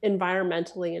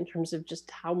 environmentally, in terms of just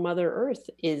how Mother Earth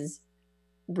is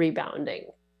rebounding,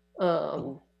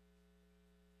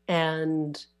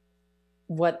 and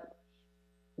what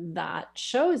that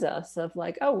shows us of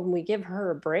like, when we give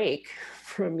her a break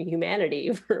from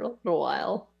humanity for a little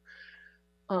while,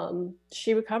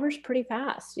 she recovers pretty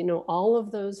fast. All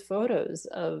of those photos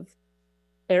of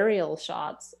aerial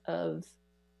shots of,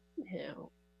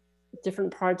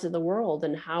 different parts of the world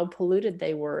and how polluted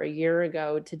they were a year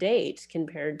ago to date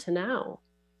compared to now.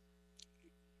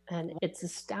 And it's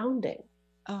astounding.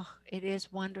 Oh, it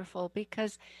is wonderful,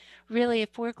 because really,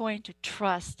 if we're going to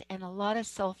trust, and a lot of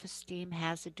self-esteem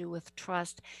has to do with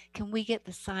trust, can we get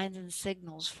the signs and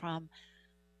signals from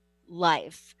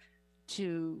life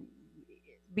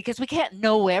because we can't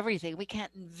know everything. We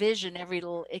can't envision every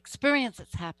little experience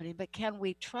that's happening, but can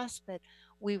we trust that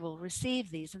we will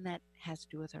receive these? And that has to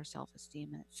do with our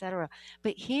self-esteem, etc.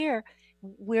 But here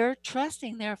we're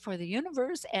trusting there for the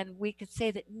universe, and we could say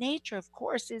that nature, of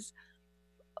course, is,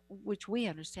 which we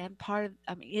understand,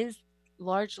 is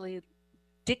largely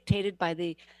dictated by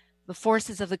the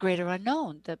forces of the greater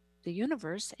unknown, the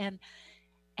universe, and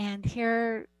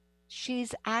here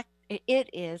it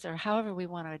is, or however we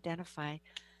want to identify,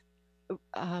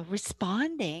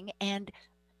 responding, and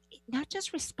not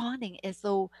just responding as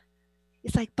though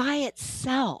it's like by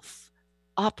itself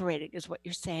operating, is what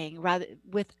you're saying, rather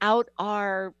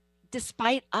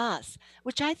despite us,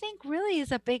 which I think really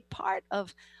is a big part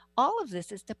of all of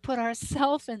this, is to put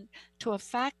ourselves into a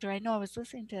factor. I know I was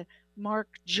listening to Mark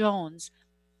Jones,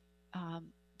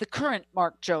 the current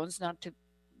Mark Jones,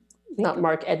 not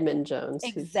Mark Edmund Jones,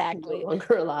 exactly, who's no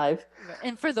longer alive.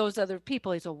 And for those other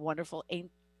people, he's a wonderful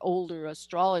older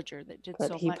astrologer that did so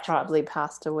much. But he probably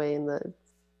passed away in the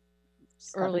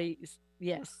early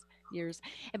years.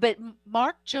 But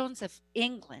Mark Jones of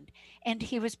England, and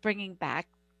he was bringing back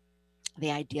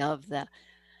the idea of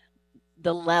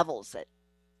the levels that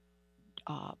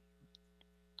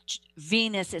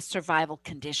Venus is survival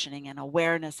conditioning and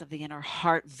awareness of the inner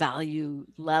heart value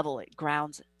level. It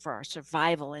grounds for our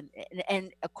survival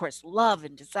and of course, love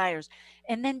and desires.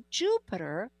 And then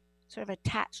Jupiter, sort of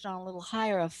attached on a little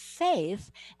higher, of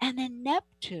faith. And then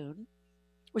Neptune,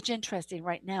 which interesting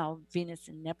right now, Venus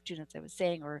and Neptune, as I was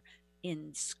saying, are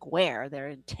in square, their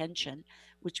intention,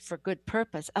 which for good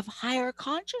purpose, of higher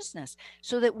consciousness,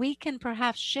 so that we can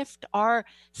perhaps shift our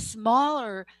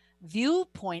smaller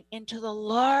viewpoint into the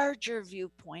larger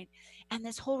viewpoint, and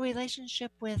this whole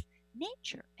relationship with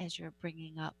nature, as you're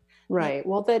bringing up. Right.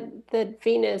 Well, that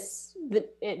Venus,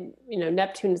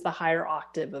 Neptune is the higher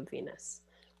octave of Venus,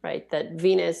 right? That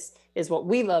Venus is what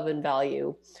we love and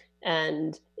value,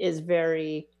 and is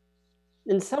very,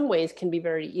 in some ways, can be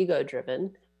very ego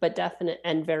driven, but definite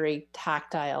and very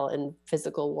tactile and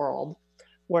physical world,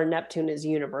 where Neptune is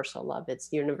universal love.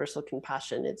 It's universal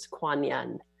compassion. It's Kuan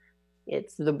Yin.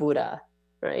 It's the Buddha,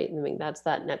 right? I mean, that's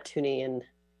that Neptunian,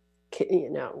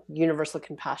 universal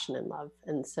compassion and love.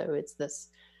 And so it's this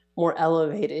more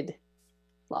elevated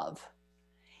love.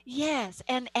 Yes,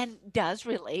 and does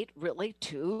relate really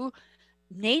to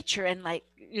nature, and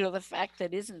the fact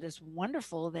that isn't this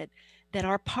wonderful that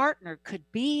our partner could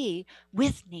be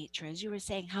with nature, as you were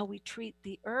saying, how we treat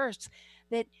the earth,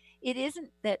 that it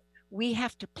isn't that we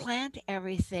have to plant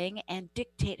everything and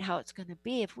dictate how it's going to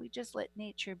be. If we just let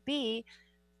nature be,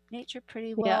 nature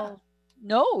pretty well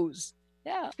knows.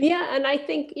 Yeah. Yeah. And I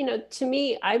think, to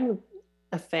me, I'm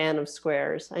a fan of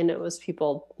squares. I know most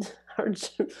people are,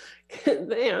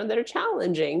 they're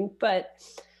challenging, but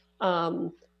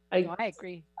I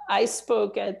agree. I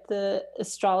spoke at the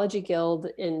Astrology Guild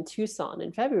in Tucson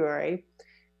in February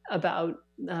about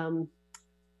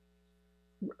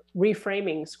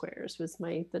reframing squares was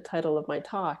the title of my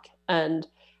talk, and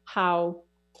how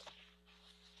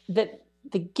that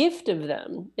the gift of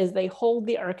them is they hold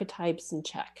the archetypes in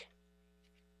check.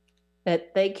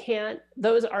 That they can't,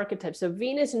 those archetypes, so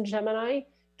Venus and Gemini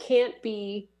can't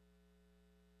be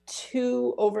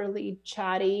too overly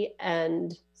chatty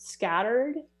and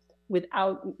scattered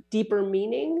without deeper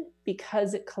meaning,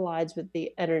 because it collides with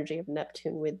the energy of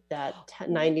Neptune, with that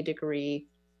 90-degree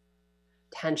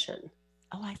tension.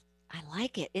 Oh, I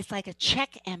like it. It's like a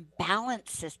check and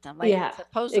balance system.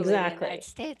 Supposedly exactly. in the United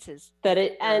States is that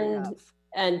it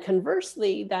and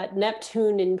conversely, that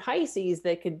Neptune in Pisces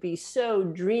that could be so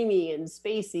dreamy and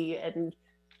spacey and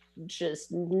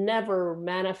just never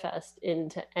manifest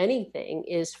into anything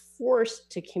is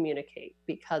forced to communicate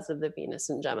because of the Venus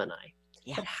and Gemini.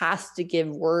 Yeah. It has to give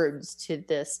words to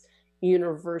this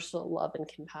universal love and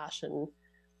compassion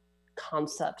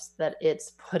concepts that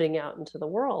it's putting out into the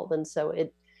world. And so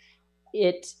it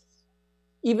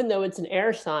even though it's an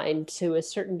air sign, to a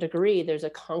certain degree, there's a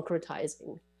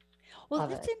concretizing.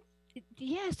 Well,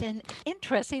 yes, and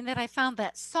interesting that I found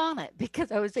that sonnet,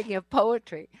 because I was thinking of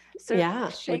poetry.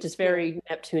 Which is very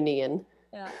Neptunian.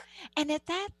 Yeah. And at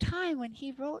that time, when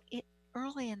he wrote it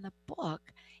early in the book,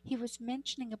 he was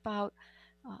mentioning about,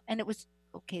 and it was,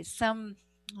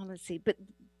 let's see, but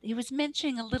he was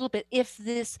mentioning a little bit, if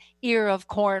this ear of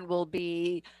corn will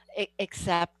be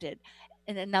accepted.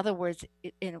 And in other words,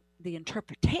 the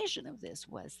interpretation of this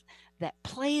was that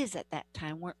plays at that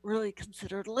time weren't really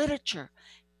considered literature.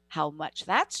 How much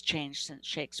that's changed since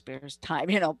Shakespeare's time.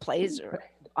 Plays are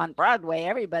on Broadway.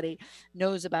 Everybody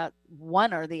knows about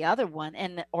one or the other one,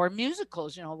 or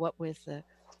musicals. What with the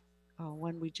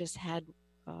one we just had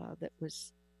that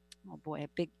was, a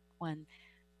big one.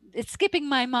 It's skipping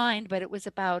my mind, but it was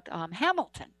about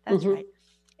Hamilton. That's right.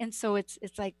 And so it's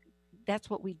like,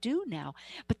 that's what we do now.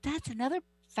 But that's another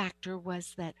factor,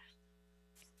 was that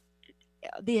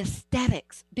the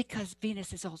aesthetics, because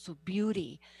Venus is also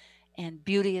beauty, and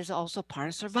beauty is also part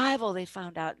of survival. They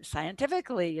found out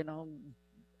scientifically,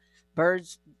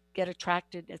 birds get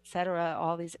attracted, etc.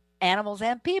 All these animals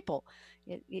and people.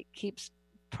 It keeps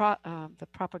the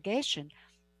propagation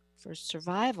for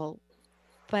survival.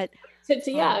 But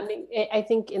I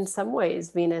think in some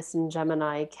ways Venus and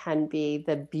Gemini can be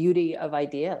the beauty of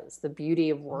ideas, the beauty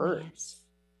of words,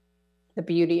 the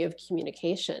beauty of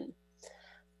communication.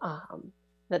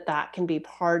 That can be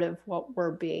part of what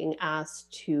we're being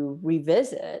asked to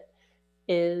revisit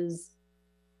is,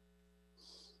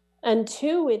 and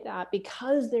two, with that,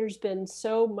 because there's been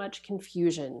so much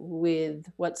confusion with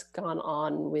what's gone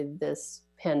on with this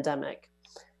pandemic,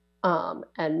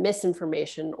 and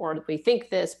misinformation, or we think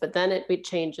this, but then it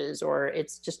changes, or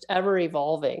it's just ever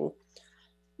evolving,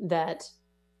 that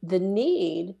the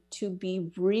need to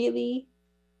be really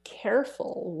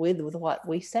careful with what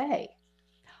we say.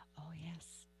 Oh,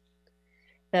 yes.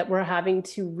 That we're having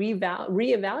to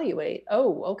reevaluate,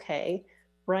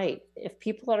 Right. If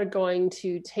people are going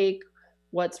to take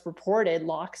what's reported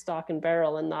lock, stock, and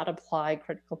barrel and not apply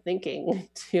critical thinking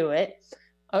to it,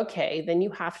 okay, then you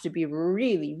have to be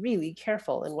really, really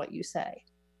careful in what you say.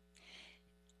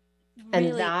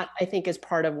 And that, I think, is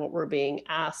part of what we're being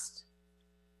asked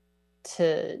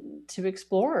to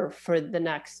explore for the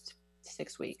next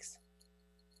 6 weeks.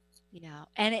 Yeah.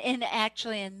 And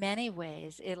actually, in many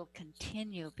ways, it'll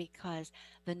continue because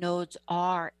the nodes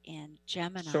are in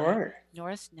Gemini, Sure.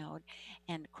 North Node,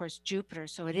 and of course, Jupiter.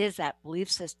 So it is that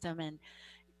belief system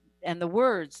and the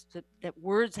words, that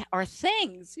words are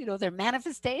things, they're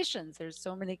manifestations. There's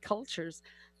so many cultures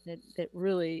that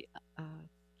really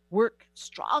work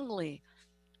strongly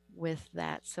with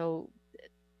that. So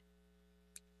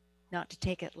not to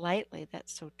take it lightly,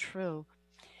 that's so true.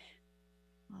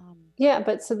 Yeah,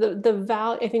 but so the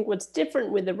value, I think what's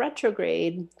different with the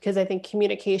retrograde, because I think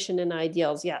communication and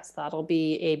ideals, yes, that'll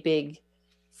be a big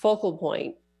focal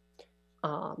point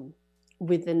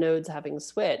with the nodes having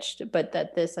switched, but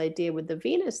that this idea with the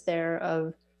Venus there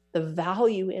of the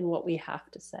value in what we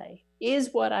have to say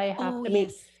is what I have. Oh, I mean,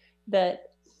 yes. that,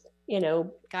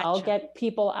 Gotcha. I'll get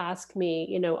people ask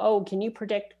me, oh, can you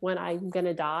predict when I'm going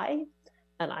to die?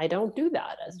 And I don't do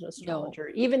that as an astrologer.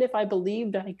 No. Even if I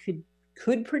believed I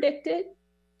could predict it,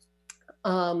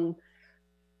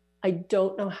 I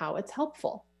don't know how it's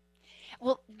helpful.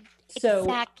 Well, so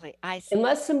exactly. I see.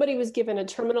 Unless somebody was given a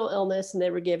terminal illness and they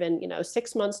were given,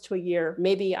 6 months to a year,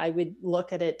 maybe I would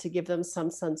look at it to give them some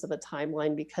sense of a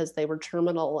timeline because they were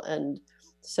terminal. And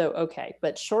so, okay.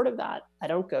 But short of that, I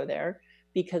don't go there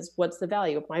because what's the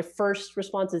value? My first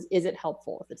response is it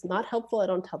helpful? If it's not helpful, I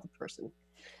don't tell the person.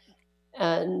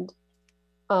 And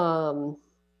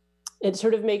it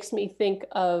sort of makes me think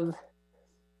of,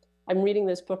 I'm reading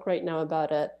this book right now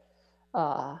about it.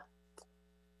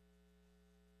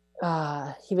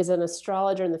 He was an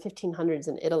astrologer in the 1500s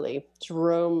in Italy,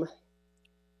 Jerome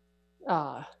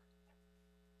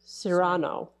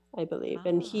Cyrano, I believe.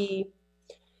 And at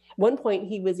one point,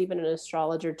 he was even an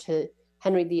astrologer to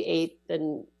Henry VIII.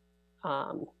 And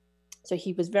so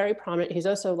he was very prominent. He's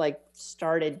also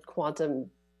started quantum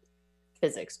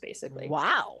physics, basically.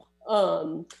 Wow.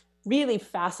 Really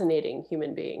fascinating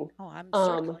human being. Oh, I'm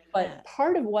circling but that.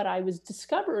 Part of what I was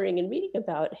discovering and reading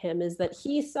about him is that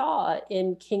he saw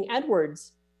in King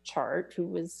Edward's chart, who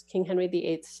was King Henry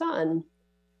VIII's son,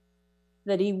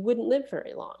 that he wouldn't live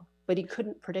very long, but he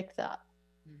couldn't predict that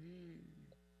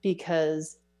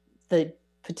because the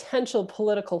potential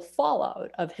political fallout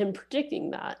of him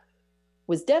predicting that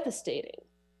was devastating.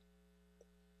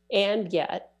 And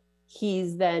yet,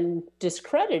 he's then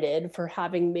discredited for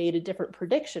having made a different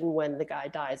prediction when the guy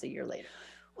dies a year later.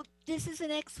 Well, this is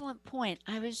an excellent point.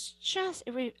 I was just,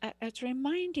 it's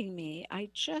reminding me, I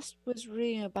just was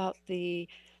reading about the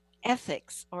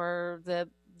ethics or the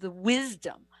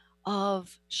wisdom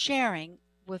of sharing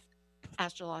with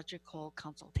astrological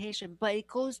consultation, but it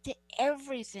goes to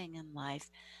everything in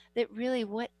life. That really,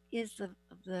 what is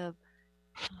the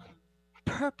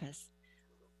purpose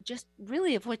just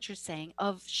really of what you're saying,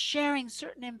 of sharing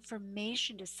certain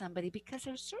information to somebody, because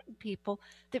there's certain people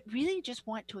that really just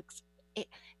want to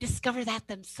discover that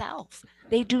themselves.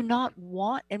 They do not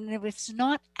want, and if it's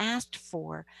not asked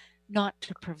for, not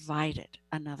to provide it.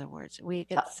 In other words, we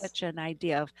get such an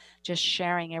idea of just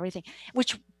sharing everything,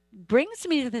 which brings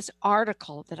me to this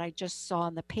article that I just saw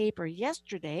in the paper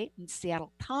yesterday in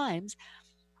Seattle Times.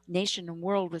 Nation and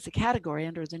World was a category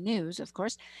under the news, of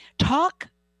course. Talk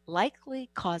likely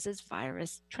causes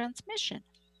virus transmission.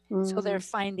 So they're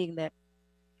finding that,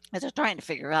 as they're trying to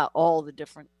figure out all the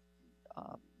different,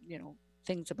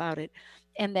 things about it,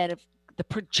 and that if the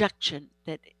projection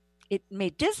that it may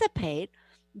dissipate,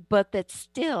 but that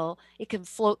still it can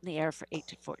float in the air for 8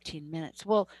 to 14 minutes.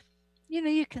 Well,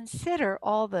 you consider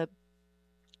all the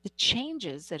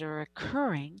changes that are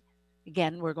occurring.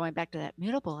 Again, we're going back to that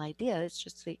mutable idea. It's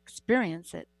just the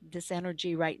experience that this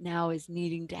energy right now is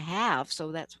needing to have.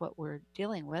 So that's what we're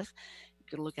dealing with. You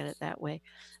could look at it that way.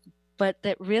 But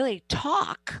that really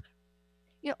talk,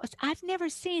 I've never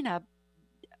seen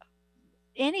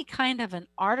any kind of an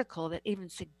article that even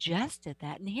suggested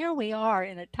that. And here we are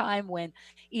in a time when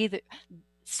either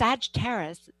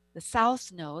Sagittarius, the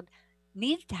South Node,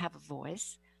 needs to have a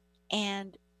voice,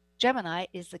 and Gemini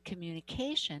is the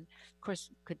communication. Of course,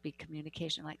 it could be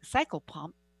communication like a cycle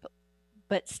pump,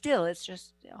 but still, it's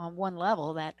just on one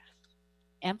level, that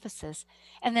emphasis.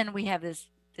 And then we have this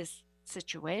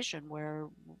situation where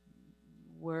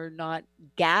we're not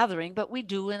gathering, but we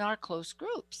do in our close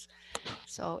groups.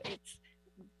 So it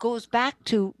goes back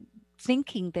to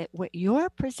thinking that what you're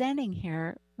presenting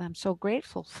here, I'm so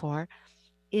grateful for,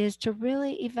 is to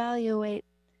really evaluate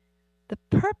the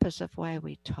purpose of why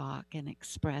we talk and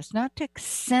express, not to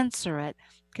censor it,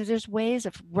 because there's ways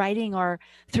of writing our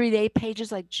 3-day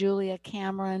pages like Julia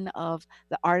Cameron of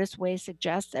The Artist Way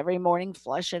suggests every morning,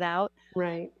 flush it out.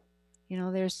 Right.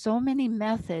 There's so many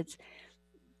methods.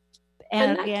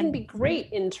 And that can be great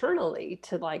internally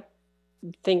to like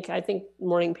I think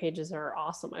morning pages are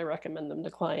awesome. I recommend them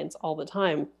to clients all the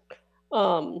time.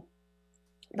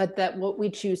 But that what we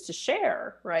choose to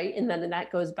share, right? And then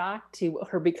that goes back to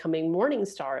her becoming morning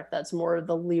star, if that's more of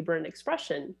the Libran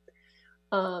expression,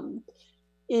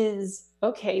 is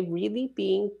okay, really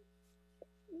being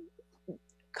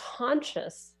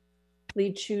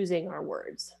consciously choosing our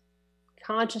words,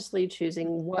 consciously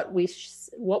choosing what we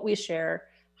share,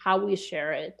 how we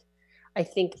share it. I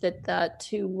think that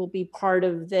too will be part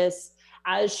of this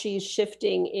as she's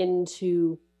shifting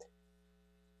into,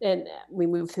 and we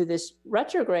move through this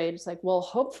retrograde. It's like, well,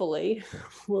 hopefully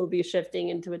we'll be shifting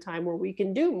into a time where we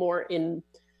can do more in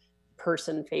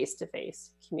person,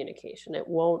 face-to-face communication. It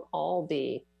won't all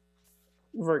be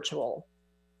virtual.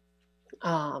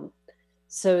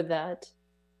 So that,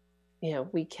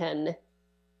 we can,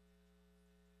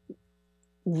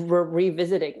 we're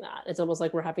revisiting that. It's almost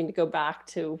like we're having to go back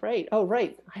to, right,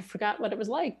 I forgot what it was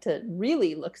like to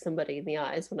really look somebody in the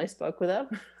eyes when I spoke with them,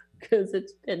 because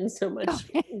it's been so much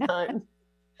time.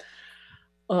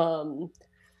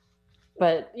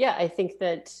 But yeah, I think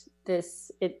that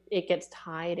it gets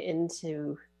tied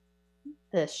into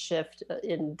this shift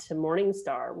into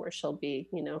Morningstar, where she'll be,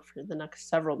 for the next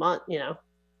several months,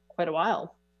 quite a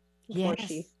while before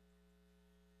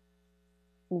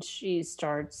she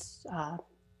starts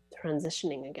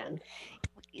transitioning again.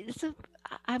 So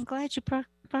I'm glad you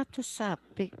brought this up.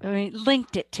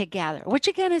 Linked it together, which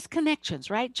again is connections,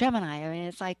 right? Gemini.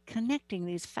 It's like connecting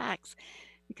these facts,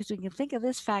 because we can think of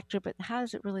this factor, but how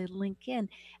does it really link in?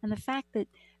 And the fact that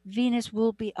Venus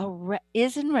will be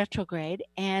is in retrograde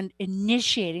and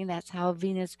initiating. That's how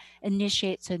Venus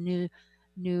initiates a new.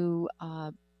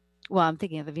 Well, I'm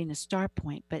thinking of the Venus star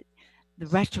point, but the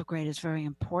retrograde is very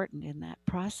important in that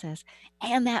process.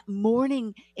 And that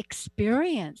morning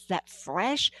experience, that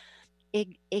fresh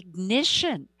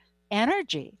ignition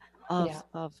energy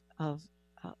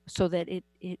so that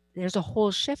there's a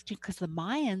whole shift, because the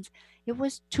Mayans, it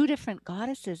was two different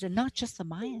goddesses, and not just the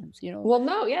Mayans, Well,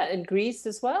 no, yeah, in Greece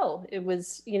as well. It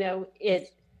was,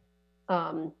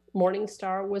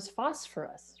 Morningstar was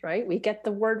phosphorus, right? We get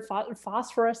the word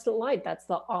phosphorescent light. That's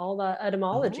all the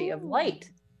etymology of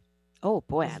light. Oh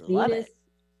boy, I love it.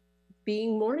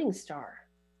 Being Morningstar.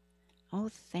 Oh,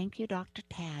 thank you, Dr.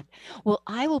 Tadd. Well,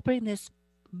 I will bring this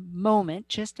moment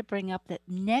just to bring up that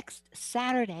next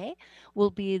Saturday will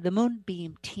be the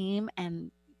Moonbeam team,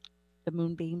 and the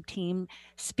Moonbeam team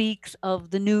speaks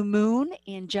of the new moon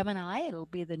in Gemini. It'll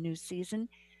be the new season.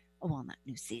 Well, not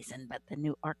new season, but the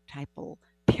new archetypal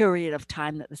period of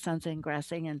time that the sun's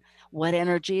ingressing, and what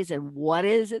energies and what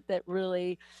is it that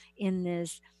really in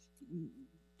this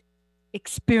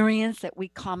experience that we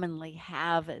commonly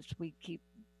have as we keep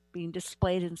being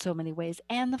displayed in so many ways,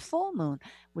 and the full moon,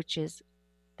 which is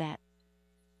that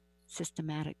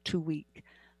systematic 2-week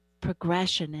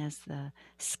progression as the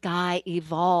sky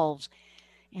evolves.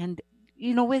 And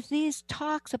with these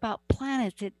talks about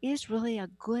planets, it is really a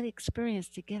good experience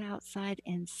to get outside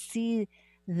and see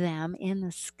them in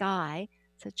the sky,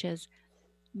 such as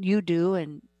you do,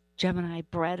 and Gemini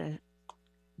Brett,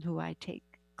 who I take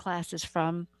classes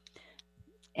from,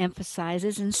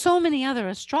 emphasizes, and so many other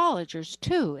astrologers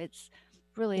too. It's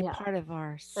really part of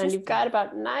our system. And you've got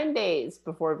about 9 days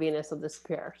before Venus will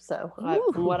disappear. So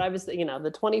from what I was, the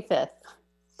 25th.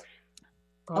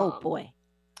 Oh boy.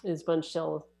 Is when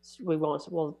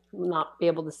we'll not be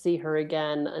able to see her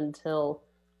again until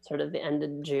sort of the end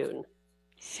of June.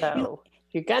 So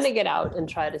if you're going to get out and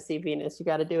try to see Venus, you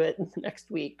got to do it next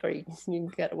week, or you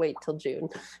got to wait till June.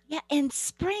 Yeah, and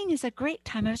spring is a great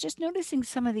time. I was just noticing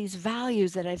some of these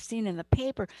values that I've seen in the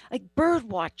paper, like bird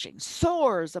watching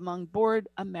soars among bored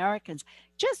Americans.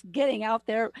 Just getting out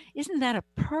there, isn't that a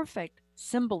perfect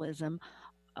symbolism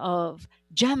of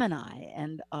Gemini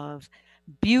and of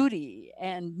beauty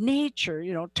and nature,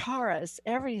 Taurus,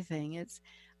 everything.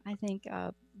 I think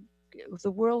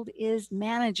the world is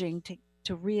managing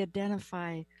to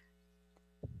re-identify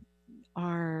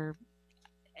our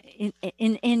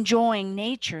in enjoying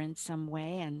nature in some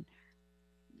way,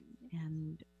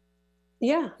 and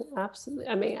yeah,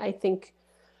 absolutely. I think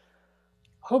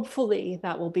hopefully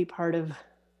that will be part of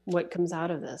what comes out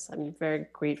of this. I'm very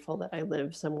grateful that I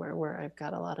live somewhere where I've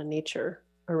got a lot of nature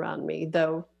around me,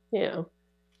 though,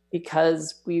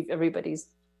 because everybody's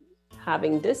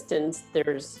having distance,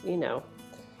 there's,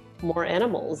 more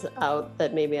animals out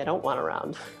that maybe I don't want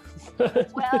around.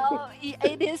 Well,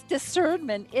 it is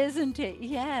discernment, isn't it?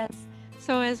 Yes.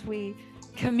 So as we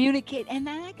communicate, and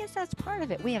I guess that's part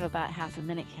of it. We have about half a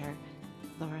minute here,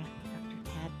 Laura, Dr.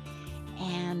 Tadd.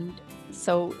 And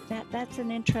so that's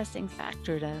an interesting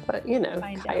factor to But,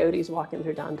 coyotes walking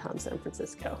through downtown San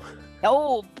Francisco.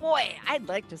 Oh boy, I'd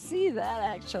like to see that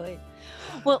actually.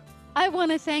 Well, I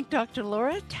want to thank Dr.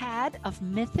 Laura Tadd of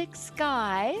Mythic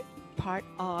Sky, part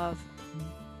of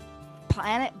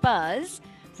Planet Buzz,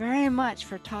 very much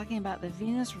for talking about the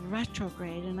Venus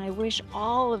retrograde. And I wish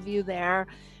all of you there,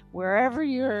 wherever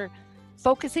you're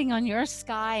focusing on your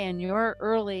sky and your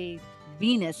early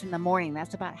Venus in the morning,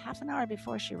 that's about half an hour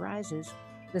before she rises,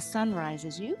 the sun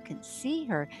rises, you can see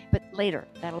her, but later,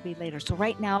 that'll be later. So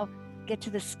right now, get to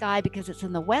the sky because it's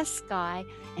in the west sky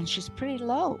and she's pretty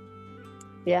low.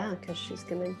 Yeah, because she's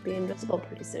going to be invisible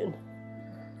pretty soon.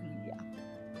 Yeah.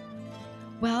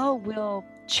 Well, we'll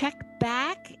check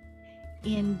back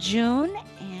in June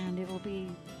and it will be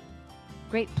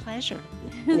great pleasure.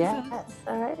 Yes.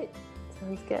 All right.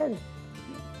 Sounds good.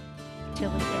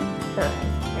 Till again. All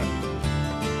right.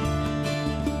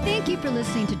 Thank you for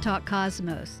listening to Talk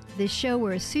Cosmos, the show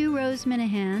where Sue Rose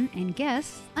Minahan and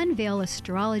guests unveil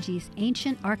astrology's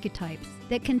ancient archetypes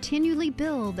that continually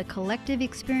build the collective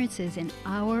experiences in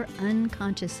our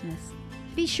unconsciousness.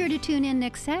 Be sure to tune in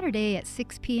next Saturday at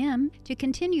 6 p.m. to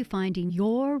continue finding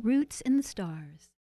your roots in the stars.